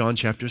 Let's go to John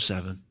chapter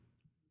 7.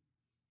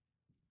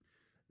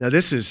 Now,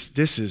 this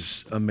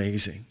is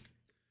amazing.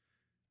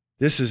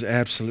 This is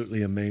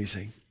absolutely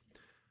amazing.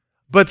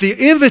 But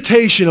the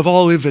invitation of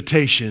all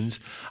invitations,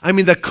 I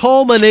mean, the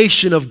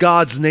culmination of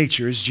God's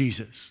nature is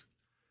Jesus.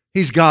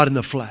 He's God in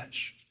the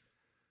flesh.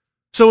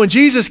 So when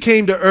Jesus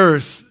came to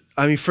earth,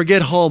 I mean,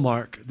 forget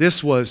Hallmark.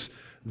 This was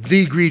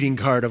the greeting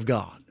card of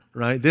God,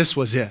 right? This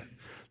was it.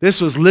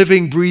 This was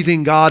living,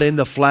 breathing God in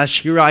the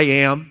flesh. Here I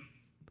am.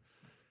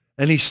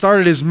 And he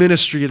started his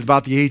ministry at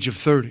about the age of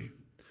 30.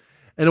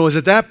 And it was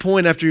at that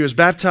point, after he was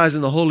baptized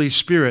in the Holy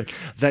Spirit,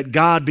 that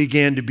God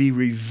began to be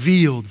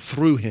revealed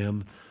through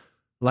him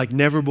like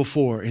never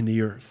before in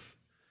the earth.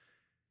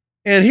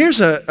 And here's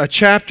a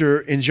chapter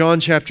in John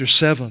chapter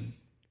 7.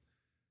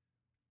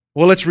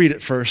 Well, let's read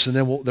it first, and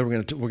then we're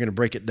going to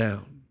break it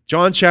down.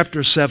 John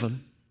chapter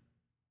 7,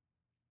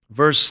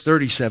 verse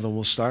 37,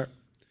 we'll start.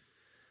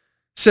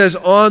 It says,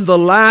 on the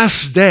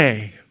last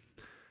day,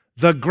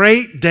 the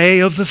great day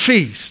of the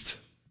feast,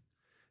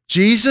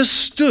 Jesus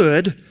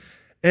stood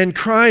and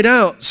cried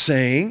out,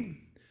 saying,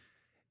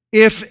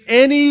 if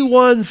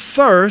anyone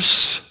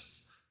thirsts,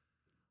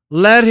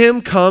 let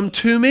him come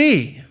to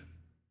me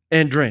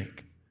and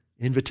drink.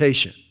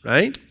 Invitation,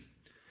 right?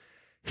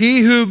 He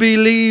who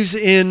believes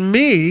in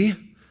me,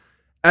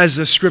 as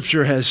the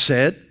scripture has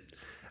said,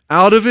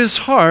 out of his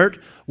heart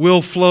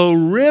will flow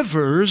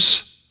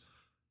rivers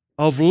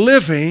of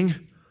living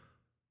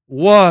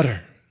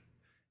water.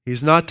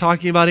 He's not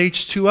talking about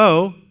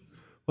H2O.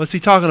 What's he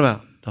talking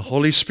about? The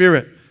Holy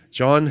Spirit.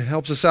 John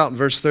helps us out in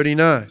verse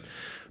 39.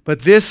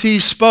 But this he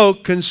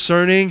spoke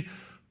concerning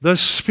the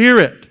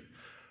Spirit,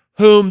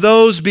 whom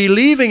those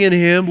believing in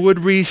him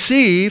would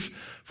receive,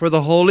 for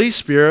the Holy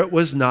Spirit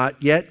was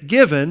not yet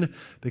given,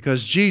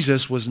 because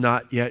Jesus was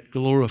not yet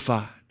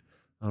glorified.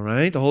 All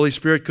right? The Holy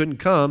Spirit couldn't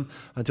come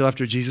until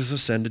after Jesus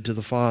ascended to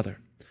the Father.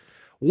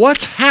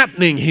 What's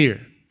happening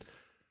here?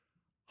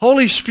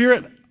 Holy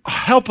Spirit,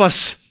 help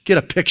us get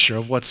a picture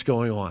of what's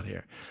going on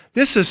here.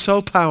 This is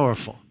so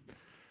powerful.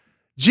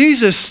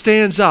 Jesus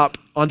stands up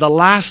on the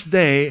last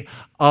day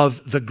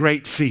of the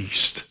great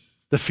feast,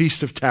 the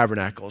Feast of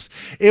Tabernacles.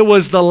 It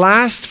was the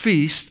last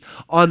feast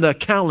on the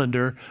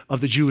calendar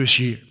of the Jewish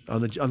year,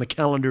 on the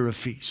calendar of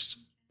feasts.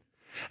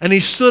 And he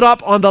stood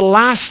up on the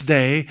last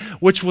day,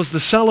 which was the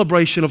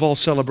celebration of all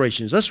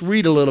celebrations. Let's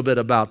read a little bit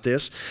about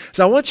this.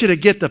 So I want you to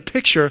get the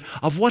picture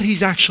of what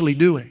he's actually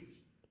doing.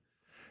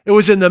 It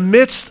was in the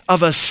midst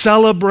of a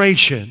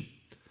celebration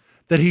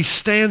that he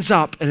stands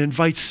up and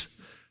invites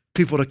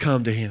people to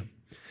come to him.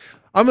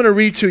 I'm going to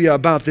read to you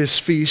about this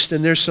feast,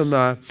 and there's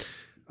some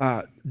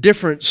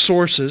different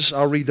sources.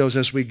 I'll read those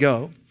as we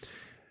go.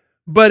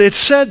 But it's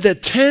said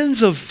that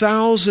tens of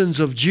thousands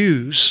of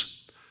Jews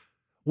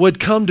would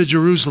come to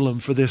Jerusalem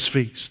for this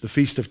feast, the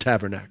Feast of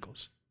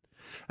Tabernacles.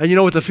 And you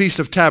know what the Feast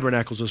of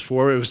Tabernacles was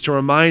for? It was to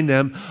remind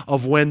them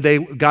of when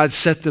God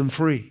set them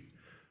free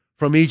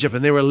from Egypt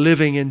and they were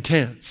living in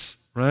tents,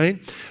 right?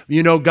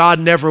 You know, God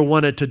never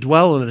wanted to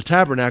dwell in a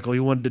tabernacle. He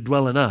wanted to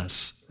dwell in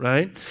us,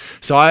 right?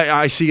 So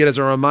I see it as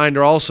a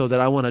reminder also that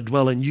I want to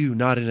dwell in you,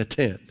 not in a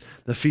tent.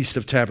 The Feast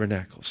of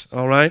Tabernacles,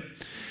 all right?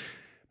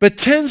 But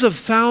tens of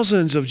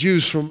thousands of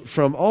Jews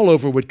from all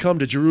over would come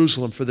to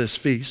Jerusalem for this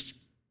feast.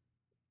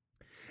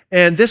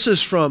 And this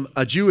is from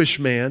a Jewish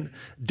man,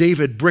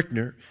 David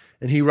Brickner,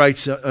 and he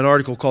writes an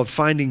article called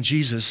Finding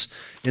Jesus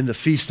in the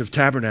Feast of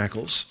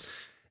Tabernacles.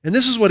 And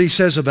this is what he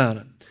says about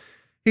it.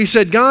 He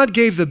said, God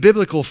gave the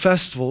biblical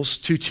festivals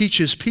to teach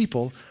his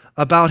people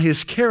about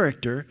his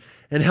character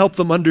and help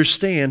them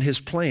understand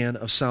his plan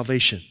of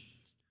salvation.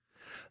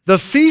 The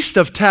Feast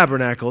of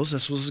Tabernacles,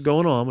 this was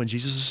going on when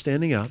Jesus was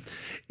standing up,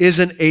 is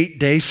an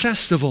 8-day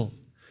festival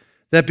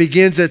that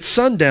begins at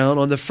sundown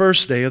on the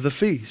first day of the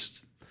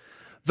feast.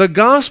 The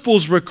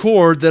Gospels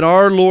record that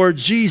our Lord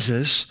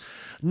Jesus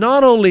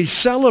not only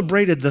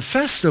celebrated the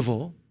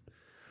festival,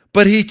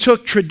 but he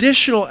took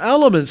traditional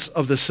elements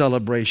of the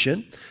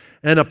celebration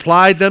and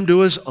applied them to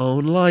his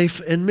own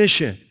life and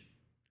mission.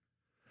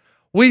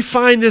 We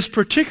find this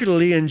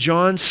particularly in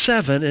John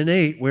 7 and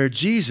 8, where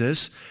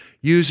Jesus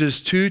uses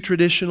two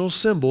traditional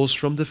symbols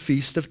from the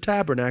Feast of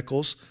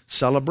Tabernacles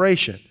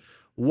celebration,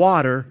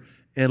 water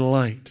and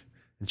light.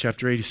 In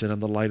chapter 8, he said, I'm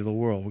the light of the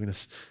world.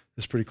 That's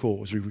pretty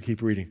cool as we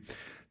keep reading.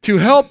 To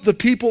help the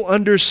people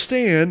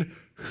understand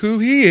who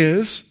he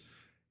is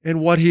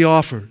and what he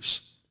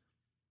offers.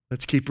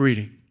 Let's keep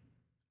reading.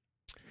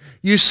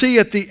 You see,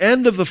 at the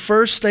end of the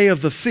first day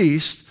of the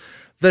feast,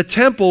 the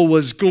temple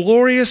was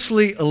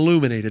gloriously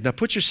illuminated. Now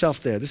put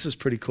yourself there. This is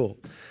pretty cool.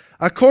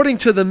 According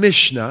to the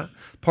Mishnah,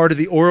 part of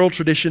the oral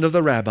tradition of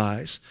the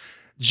rabbis,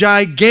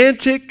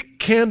 gigantic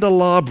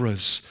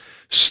candelabras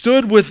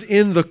stood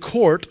within the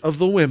court of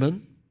the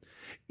women,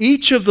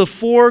 Each of the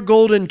 4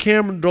 golden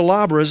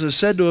candelabras is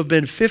said to have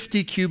been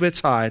 50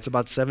 cubits high. It's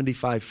about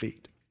 75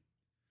 feet.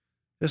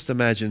 Just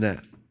imagine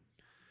that.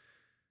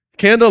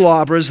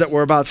 Candelabras that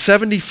were about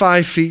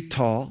 75 feet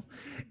tall.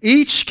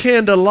 Each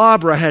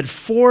candelabra had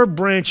 4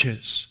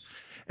 branches,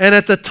 and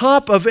at the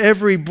top of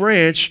every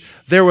branch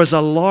there was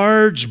a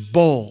large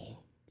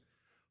bowl.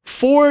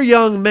 4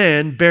 young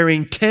men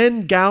bearing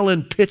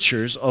 10-gallon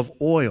pitchers of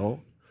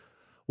oil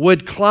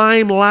would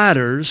climb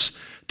ladders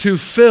to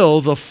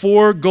fill the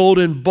 4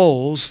 golden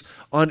bowls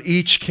on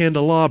each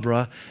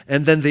candelabra,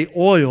 and then the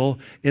oil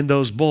in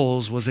those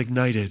bowls was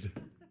ignited.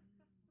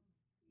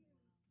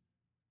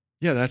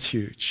 Yeah, that's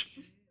huge.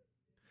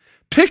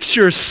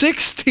 Picture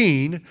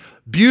 16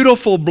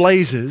 beautiful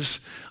blazes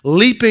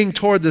leaping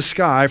toward the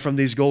sky from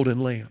these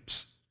golden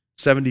lamps,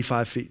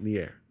 75 feet in the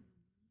air.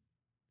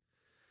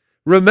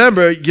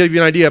 Remember, give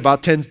you an idea,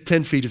 about 10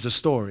 feet is a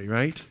story,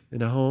 right?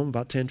 In a home,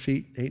 about 10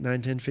 feet, 8,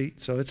 9, 10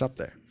 feet, so it's up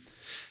there.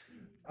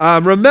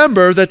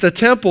 Remember that the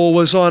temple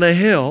was on a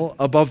hill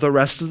above the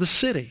rest of the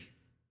city.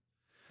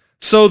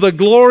 So the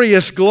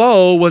glorious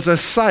glow was a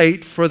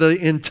sight for the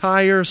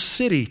entire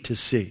city to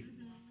see.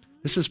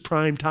 This is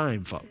prime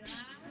time,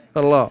 folks.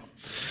 Hello.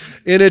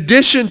 In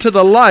addition to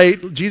the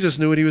light, Jesus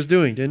knew what he was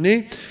doing, didn't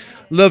he?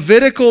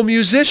 Levitical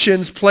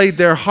musicians played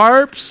their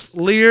harps,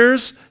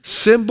 lyres,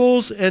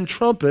 cymbals, and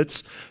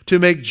trumpets to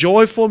make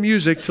joyful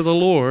music to the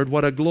Lord.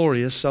 What a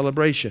glorious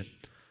celebration.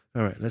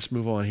 All right, let's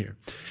move on here.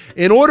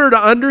 In order to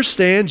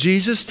understand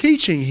Jesus'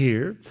 teaching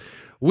here,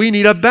 we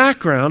need a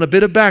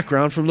bit of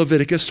background from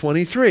Leviticus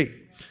 23.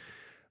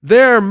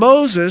 There,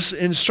 Moses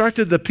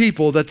instructed the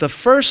people that the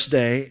first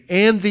day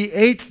and the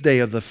 8th day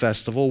of the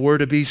festival were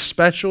to be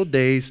special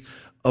days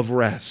of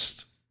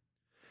rest,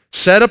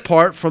 set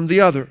apart from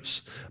the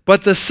others.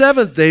 But the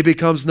 7th day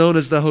becomes known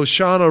as the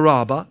Hoshana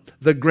Rabbah,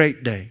 the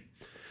great day.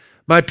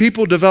 My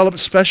people developed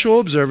special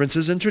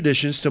observances and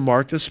traditions to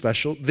mark this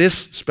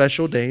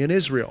special day in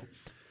Israel.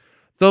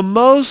 The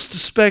most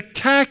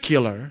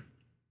spectacular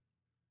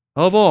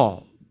of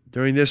all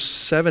during this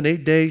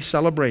 7-8 day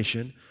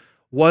celebration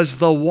was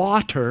the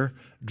water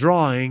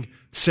drawing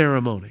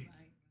ceremony,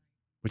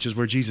 which is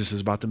where Jesus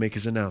is about to make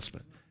his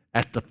announcement,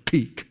 at the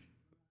peak.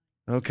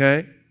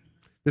 Okay?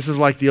 This is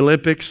like the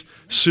Olympics,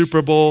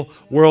 Super Bowl,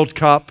 World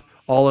Cup,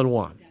 all in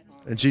one.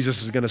 And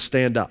Jesus is going to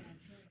stand up.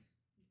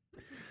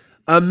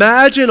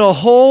 Imagine a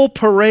whole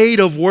parade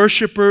of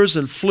worshipers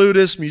and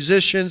flutists,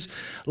 musicians,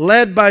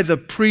 led by the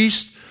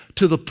priest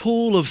to the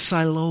pool of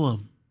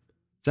Siloam.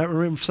 Does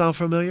that sound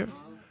familiar?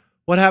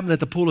 What happened at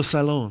the pool of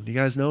Siloam? You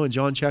guys know in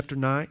John chapter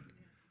 9?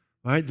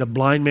 Right? The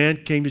blind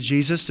man came to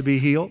Jesus to be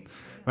healed.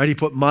 Right? He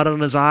put mud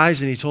on his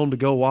eyes and he told him to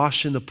go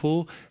wash in the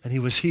pool, and he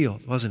was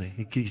healed, wasn't he?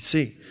 He could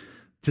see.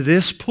 To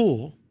this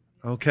pool,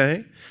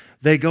 okay,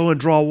 they go and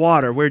draw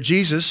water where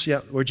Jesus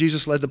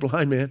led the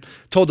blind man,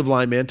 told the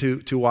blind man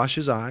to wash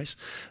his eyes.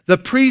 The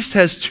priest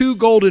has 2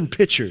 golden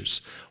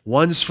pitchers.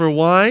 One's for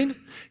wine.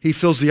 He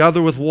fills the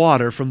other with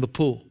water from the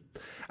pool.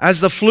 As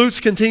the flutes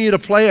continue to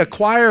play, a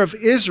choir of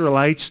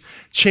Israelites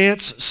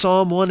chants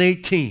Psalm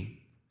 118. Can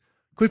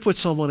we put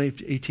Psalm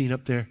 118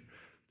 up there?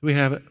 Do we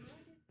have it?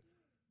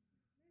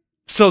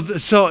 So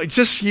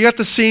just, you got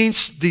the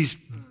scenes, these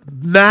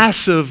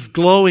massive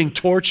glowing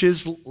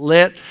torches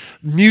lit,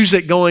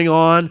 music going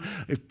on,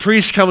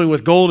 priests coming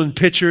with golden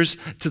pitchers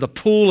to the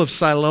pool of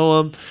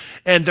Siloam,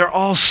 and they're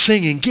all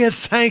singing, "Give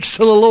thanks to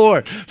the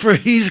Lord, for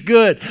he's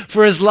good,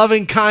 for his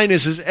loving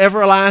kindness is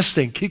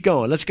everlasting." Keep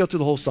going. Let's go through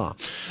the whole song.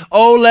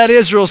 "Oh, let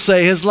Israel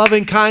say, his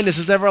loving kindness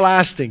is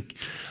everlasting.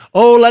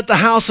 Oh, let the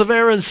house of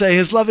Aaron say,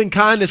 his loving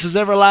kindness is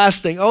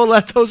everlasting. Oh,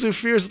 let those who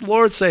fear the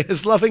Lord say,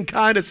 his loving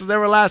kindness is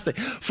everlasting.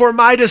 For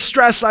my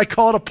distress I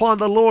called upon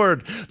the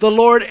Lord. The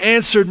Lord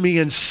answered me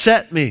and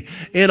set me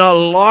in a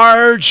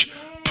large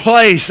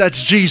place."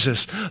 That's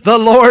Jesus. "The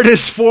Lord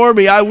is for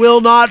me. I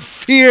will not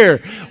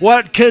fear.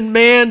 What can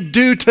man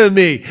do to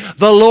me?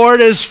 The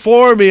Lord is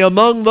for me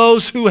among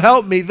those who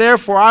help me.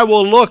 Therefore I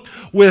will look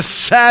with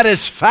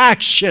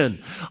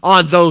satisfaction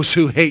on those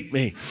who hate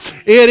me.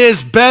 It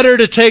is better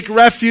to take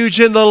refuge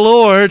in the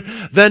Lord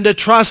than to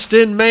trust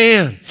in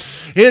man.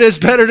 It is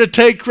better to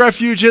take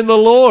refuge in the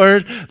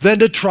Lord than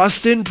to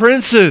trust in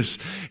princes.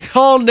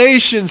 All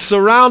nations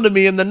surrounded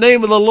me. In the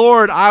name of the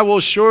Lord, I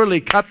will surely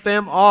cut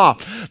them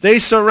off. They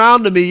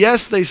surrounded me.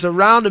 Yes, they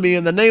surrounded me.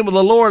 In the name of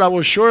the Lord, I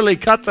will surely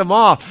cut them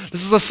off."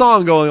 This is a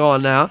song going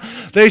on now.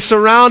 "They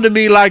surrounded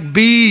me like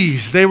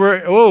bees. They were,"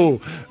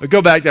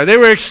 go back there. "They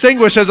were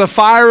extinguished as a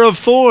fire of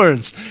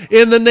thorns.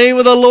 In the name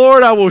of the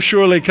Lord, I will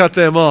surely cut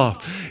them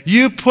off.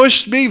 You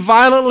pushed me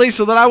violently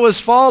so that I was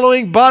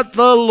following, but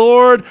the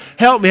Lord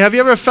helped me." Have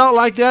you ever felt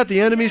like that? The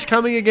enemy's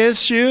coming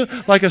against you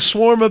like a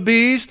swarm of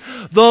bees.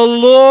 "The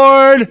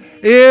Lord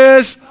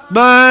is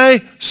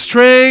my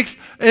strength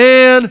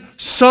and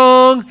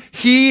song.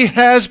 He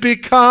has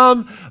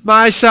become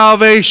my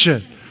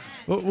salvation."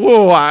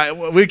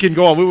 Whoa, we can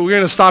go on. We're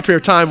going to stop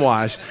here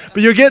time-wise.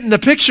 But you're getting the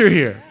picture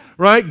here.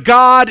 Right?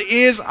 God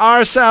is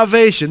our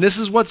salvation. This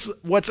is what's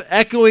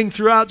echoing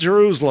throughout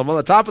Jerusalem on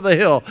the top of the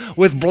hill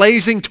with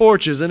blazing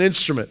torches and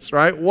instruments,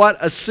 right? What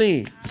a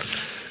scene.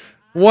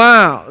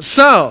 Wow.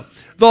 So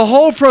the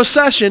whole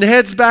procession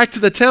heads back to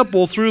the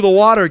temple through the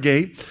water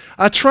gate.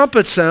 A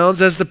trumpet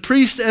sounds as the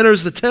priest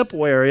enters the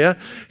temple area.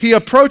 He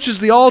approaches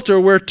the altar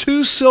where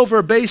 2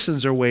 silver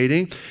basins are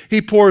waiting.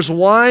 He pours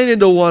wine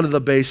into one of the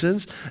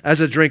basins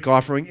as a drink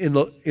offering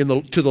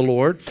to the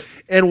Lord,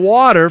 and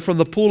water from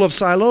the pool of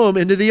Siloam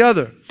into the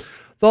other.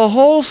 The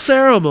whole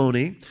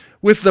ceremony,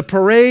 with the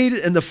parade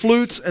and the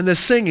flutes and the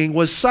singing,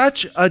 was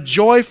such a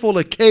joyful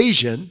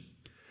occasion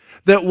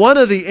that one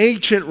of the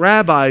ancient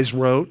rabbis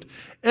wrote,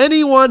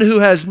 "Anyone who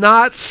has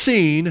not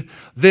seen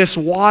this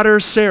water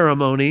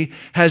ceremony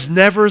has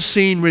never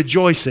seen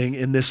rejoicing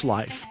in this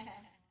life."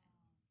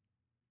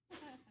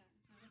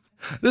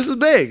 This is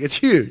big. It's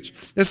huge.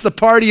 It's the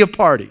party of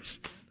parties.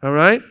 All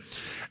right?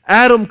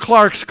 Adam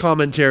Clarke's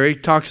commentary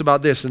talks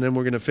about this, and then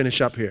we're going to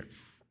finish up here.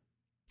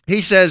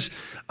 He says,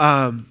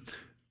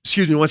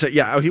 excuse me one second.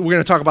 Yeah, we're going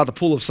to talk about the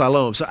pool of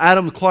Siloam. So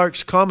Adam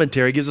Clarke's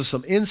commentary gives us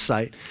some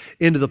insight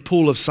into the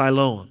pool of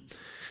Siloam.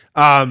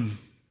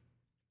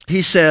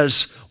 He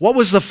says, what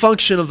was the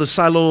function of the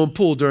Siloam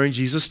pool during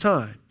Jesus'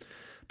 time?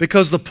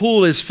 Because the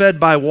pool is fed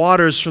by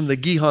waters from the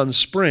Gihon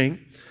spring,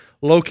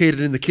 located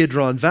in the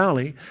Kidron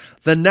Valley,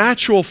 the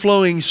natural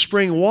flowing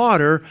spring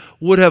water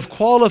would have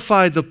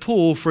qualified the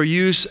pool for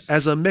use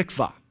as a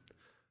mikvah,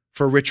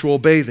 for ritual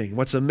bathing.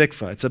 What's a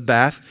mikvah? It's a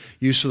bath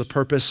used for the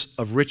purpose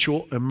of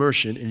ritual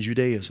immersion in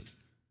Judaism.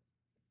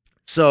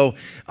 So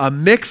a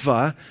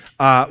mikvah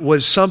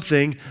was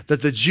something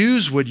that the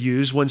Jews would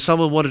use when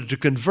someone wanted to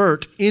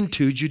convert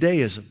into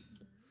Judaism.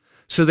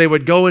 So they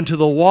would go into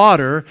the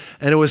water,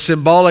 and it was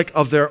symbolic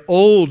of their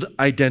old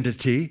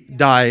identity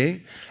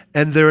dying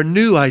and their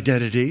new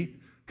identity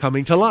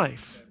coming to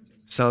life.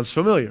 Sounds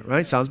familiar,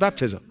 right? Sounds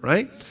baptism,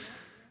 right?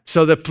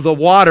 So the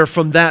water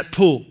from that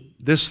pool,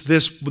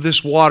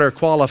 this water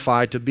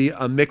qualified to be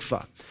a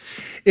mikvah.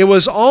 It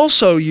was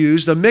also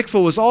used, a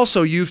mikvah was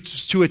also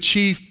used to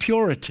achieve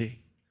purity.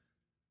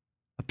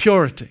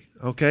 Purity,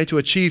 okay? To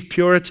achieve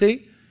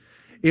purity.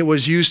 It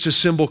was used to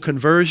symbol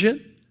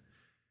conversion.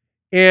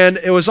 And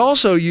it was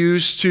also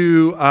used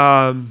to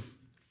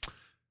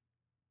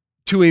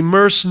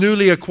immerse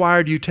newly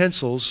acquired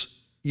utensils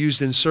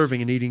used in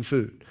serving and eating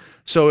food.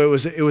 So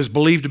it was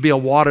believed to be a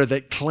water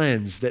that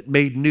cleansed, that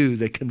made new,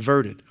 that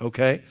converted,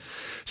 okay?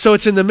 So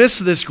it's in the midst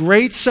of this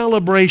great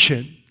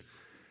celebration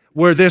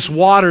where this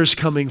water's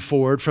coming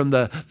forward from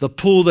the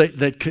pool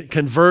that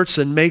converts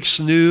and makes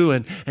new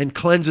and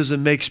cleanses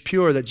and makes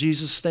pure, that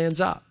Jesus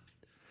stands up.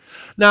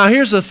 Now,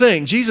 here's the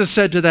thing. Jesus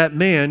said to that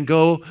man,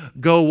 go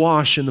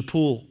wash in the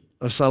pool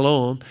of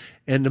Siloam,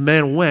 and the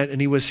man went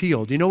and he was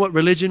healed. Do you know what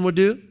religion would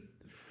do?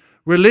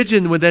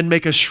 Religion would then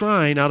make a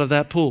shrine out of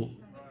that pool.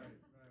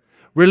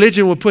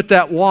 Religion would put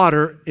that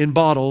water in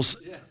bottles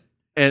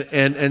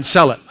and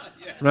sell it,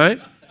 right?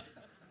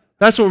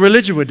 That's what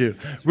religion would do.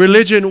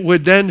 Religion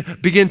would then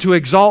begin to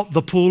exalt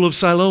the pool of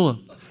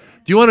Siloam. Do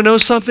you want to know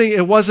something?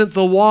 It wasn't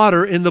the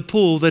water in the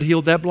pool that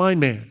healed that blind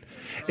man.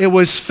 It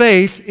was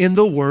faith in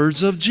the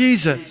words of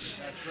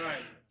Jesus.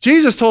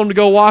 Jesus told him to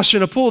go wash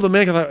in a pool. The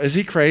man thought, is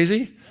he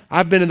crazy?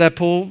 I've been in that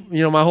pool,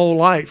 my whole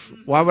life.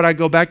 Why would I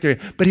go back there?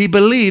 But he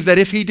believed that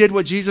if he did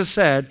what Jesus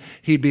said,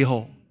 he'd be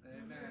whole.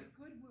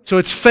 So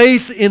it's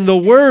faith in the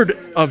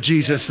word of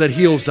Jesus that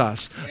heals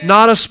us,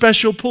 not a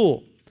special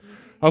pool.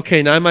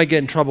 Okay, now I might get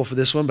in trouble for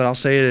this one, but I'll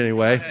say it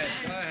anyway.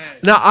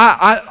 Now,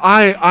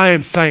 I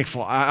am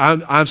thankful.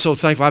 I'm so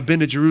thankful. I've been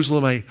to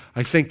Jerusalem,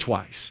 I think,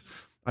 twice.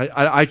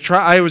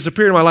 I was a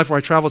period in my life where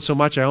I traveled so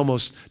much I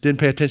almost didn't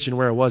pay attention to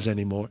where I was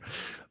anymore.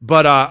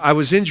 But I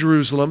was in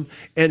Jerusalem,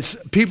 and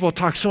people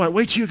talk so much.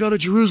 Wait till you go to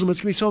Jerusalem.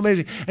 It's going to be so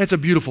amazing. And it's a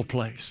beautiful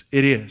place.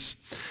 It is.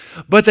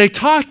 But they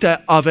talked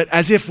of it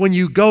as if when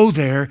you go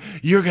there,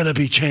 you're going to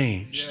be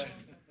changed.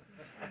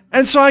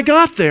 And so I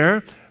got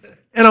there,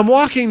 and I'm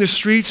walking the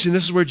streets, and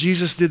this is where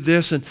Jesus did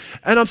this, and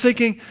I'm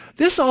thinking,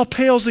 this all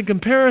pales in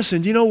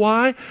comparison. Do you know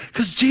why?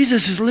 Because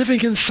Jesus is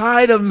living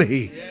inside of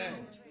me.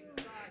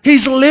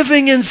 He's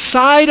living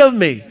inside of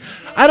me.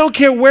 I don't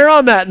care where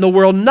I'm at in the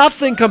world.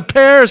 Nothing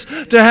compares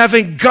to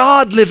having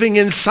God living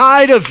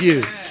inside of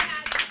you.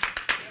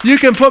 You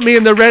can put me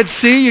in the Red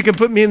Sea. You can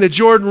put me in the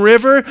Jordan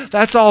River.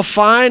 That's all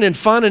fine and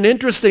fun and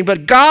interesting,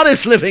 but God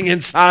is living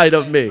inside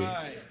of me.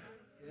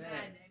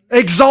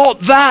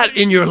 Exalt that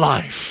in your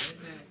life.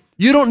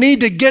 You don't need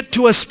to get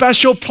to a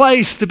special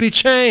place to be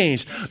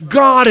changed.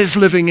 God is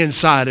living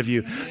inside of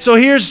you. So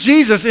here's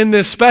Jesus in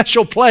this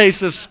special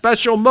place, this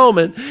special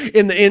moment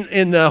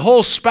in the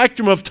whole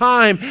spectrum of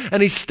time,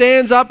 and he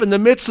stands up in the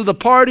midst of the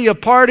party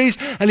of parties,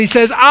 and he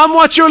says, I'm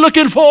what you're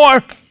looking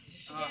for.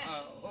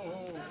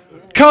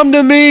 Come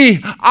to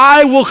me.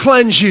 I will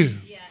cleanse you.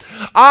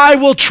 I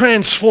will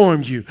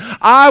transform you.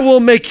 I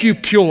will make you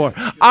pure.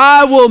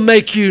 I will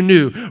make you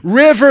new.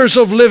 Rivers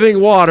of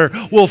living water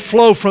will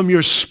flow from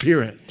your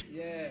spirit.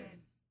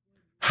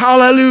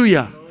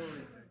 Hallelujah.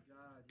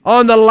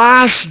 On the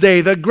last day,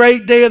 the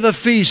great day of the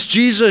feast,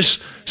 Jesus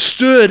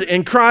stood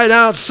and cried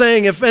out,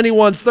 saying, if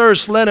anyone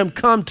thirsts, let him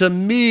come to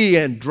me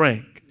and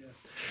drink.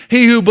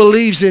 He who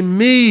believes in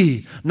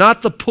me,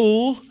 not the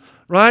pool,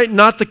 right?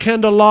 Not the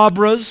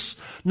candelabras,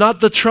 not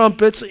the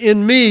trumpets.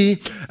 In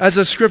me, as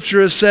the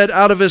scripture has said,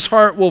 out of his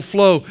heart will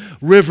flow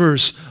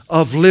rivers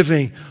of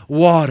living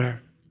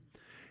water.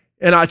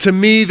 And to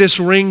me, this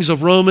rings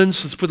of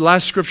Romans. Let's put the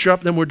last scripture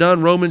up, then we're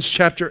done. Romans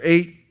chapter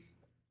 8.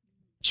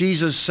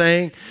 Jesus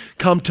saying,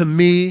 come to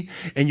me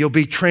and you'll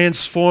be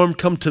transformed.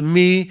 Come to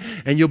me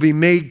and you'll be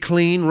made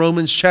clean.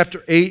 Romans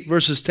chapter 8,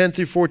 verses 10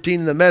 through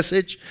 14 in the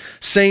Message.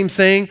 Same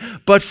thing.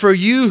 But for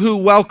you who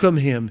welcome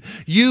him,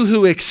 you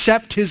who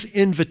accept his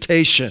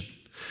invitation,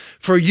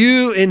 for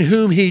you in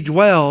whom he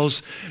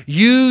dwells,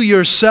 you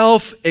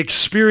yourself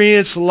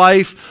experience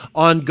life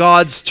on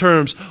God's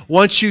terms.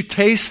 Once you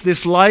taste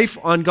this life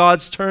on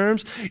God's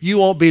terms, you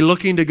won't be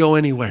looking to go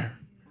anywhere.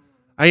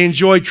 I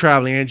enjoyed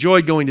traveling. I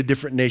enjoyed going to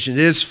different nations.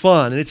 It is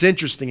fun and it's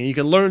interesting and you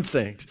can learn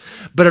things.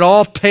 But it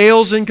all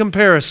pales in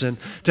comparison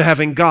to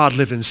having God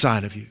live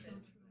inside of you.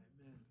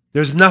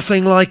 There's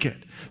nothing like it.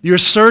 Your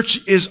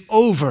search is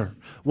over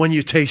when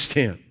you taste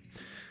him.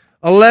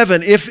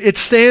 11, if it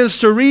stands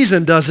to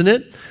reason, doesn't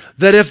it,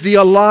 that if the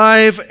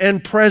alive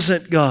and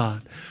present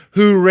God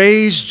who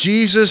raised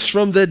Jesus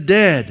from the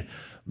dead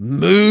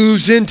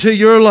moves into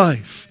your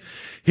life,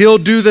 he'll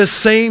do the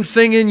same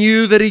thing in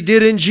you that he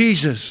did in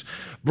Jesus,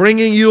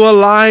 bringing you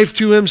alive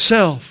to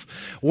himself.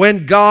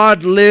 When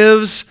God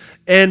lives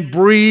and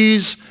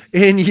breathes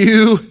in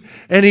you,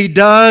 and he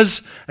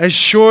does as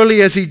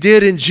surely as he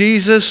did in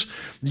Jesus,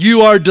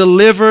 you are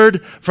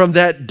delivered from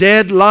that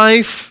dead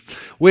life.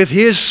 With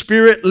his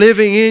spirit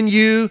living in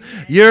you,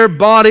 your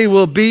body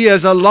will be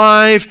as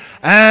alive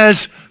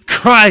as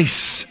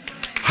Christ.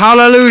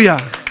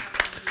 Hallelujah.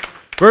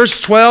 Verse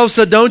 12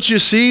 said, don't you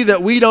see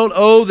that we don't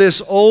owe this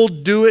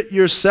old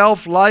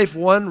do-it-yourself life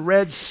one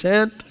red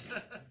cent?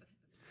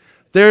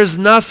 There's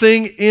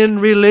nothing in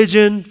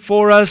religion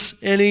for us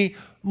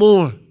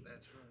anymore.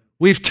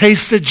 We've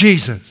tasted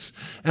Jesus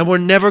and we're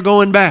never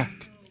going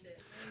back.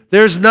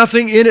 There's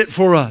nothing in it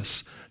for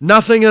us.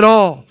 Nothing at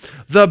all.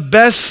 The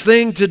best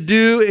thing to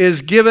do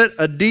is give it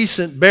a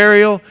decent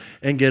burial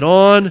and get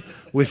on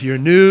with your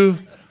new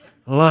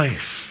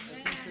life.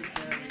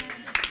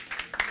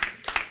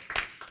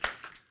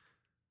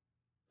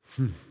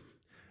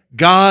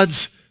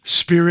 God's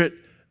Spirit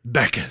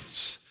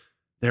beckons.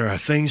 There are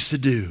things to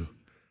do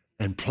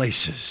and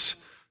places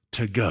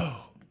to go.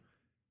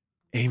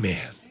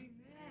 Amen.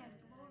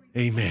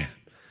 Amen.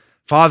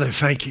 Father,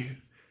 thank you.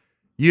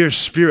 Your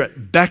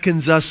Spirit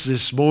beckons us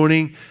this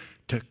morning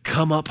to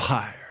come up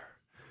higher,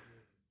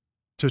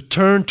 to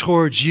turn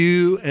towards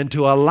you and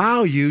to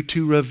allow you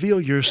to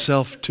reveal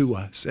yourself to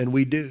us. And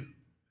we do.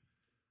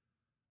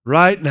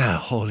 Right now,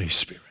 Holy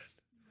Spirit,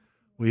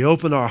 we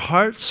open our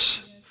hearts,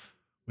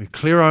 we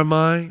clear our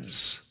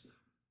minds,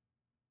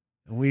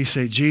 and we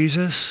say,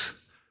 Jesus,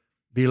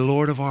 be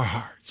Lord of our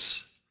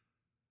hearts.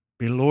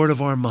 Be Lord of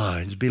our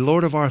minds. Be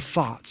Lord of our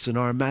thoughts and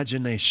our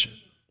imagination.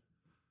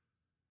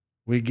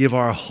 We give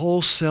our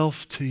whole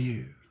self to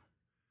you.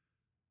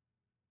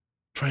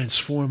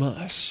 Transform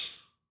us.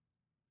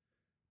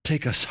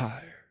 Take us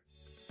higher.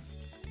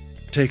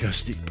 Take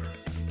us deeper.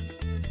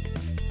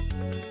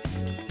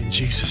 In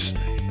Jesus'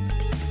 name.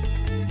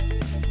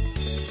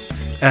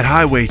 At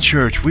Highway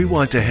Church, we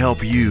want to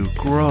help you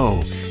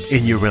grow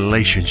in your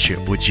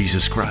relationship with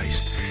Jesus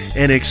Christ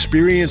and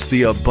experience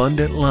the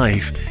abundant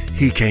life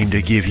he came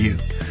to give you.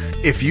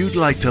 If you'd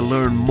like to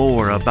learn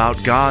more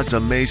about God's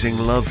amazing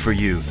love for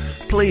you,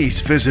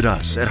 please visit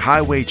us at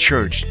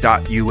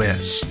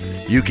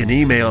highwaychurch.us. You can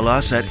email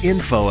us at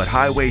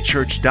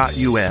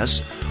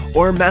info@highwaychurch.us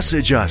or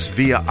message us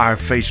via our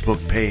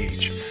Facebook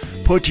page.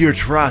 Put your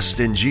trust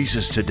in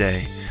Jesus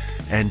today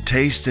and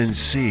taste and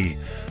see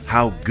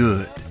how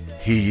good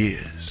he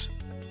is.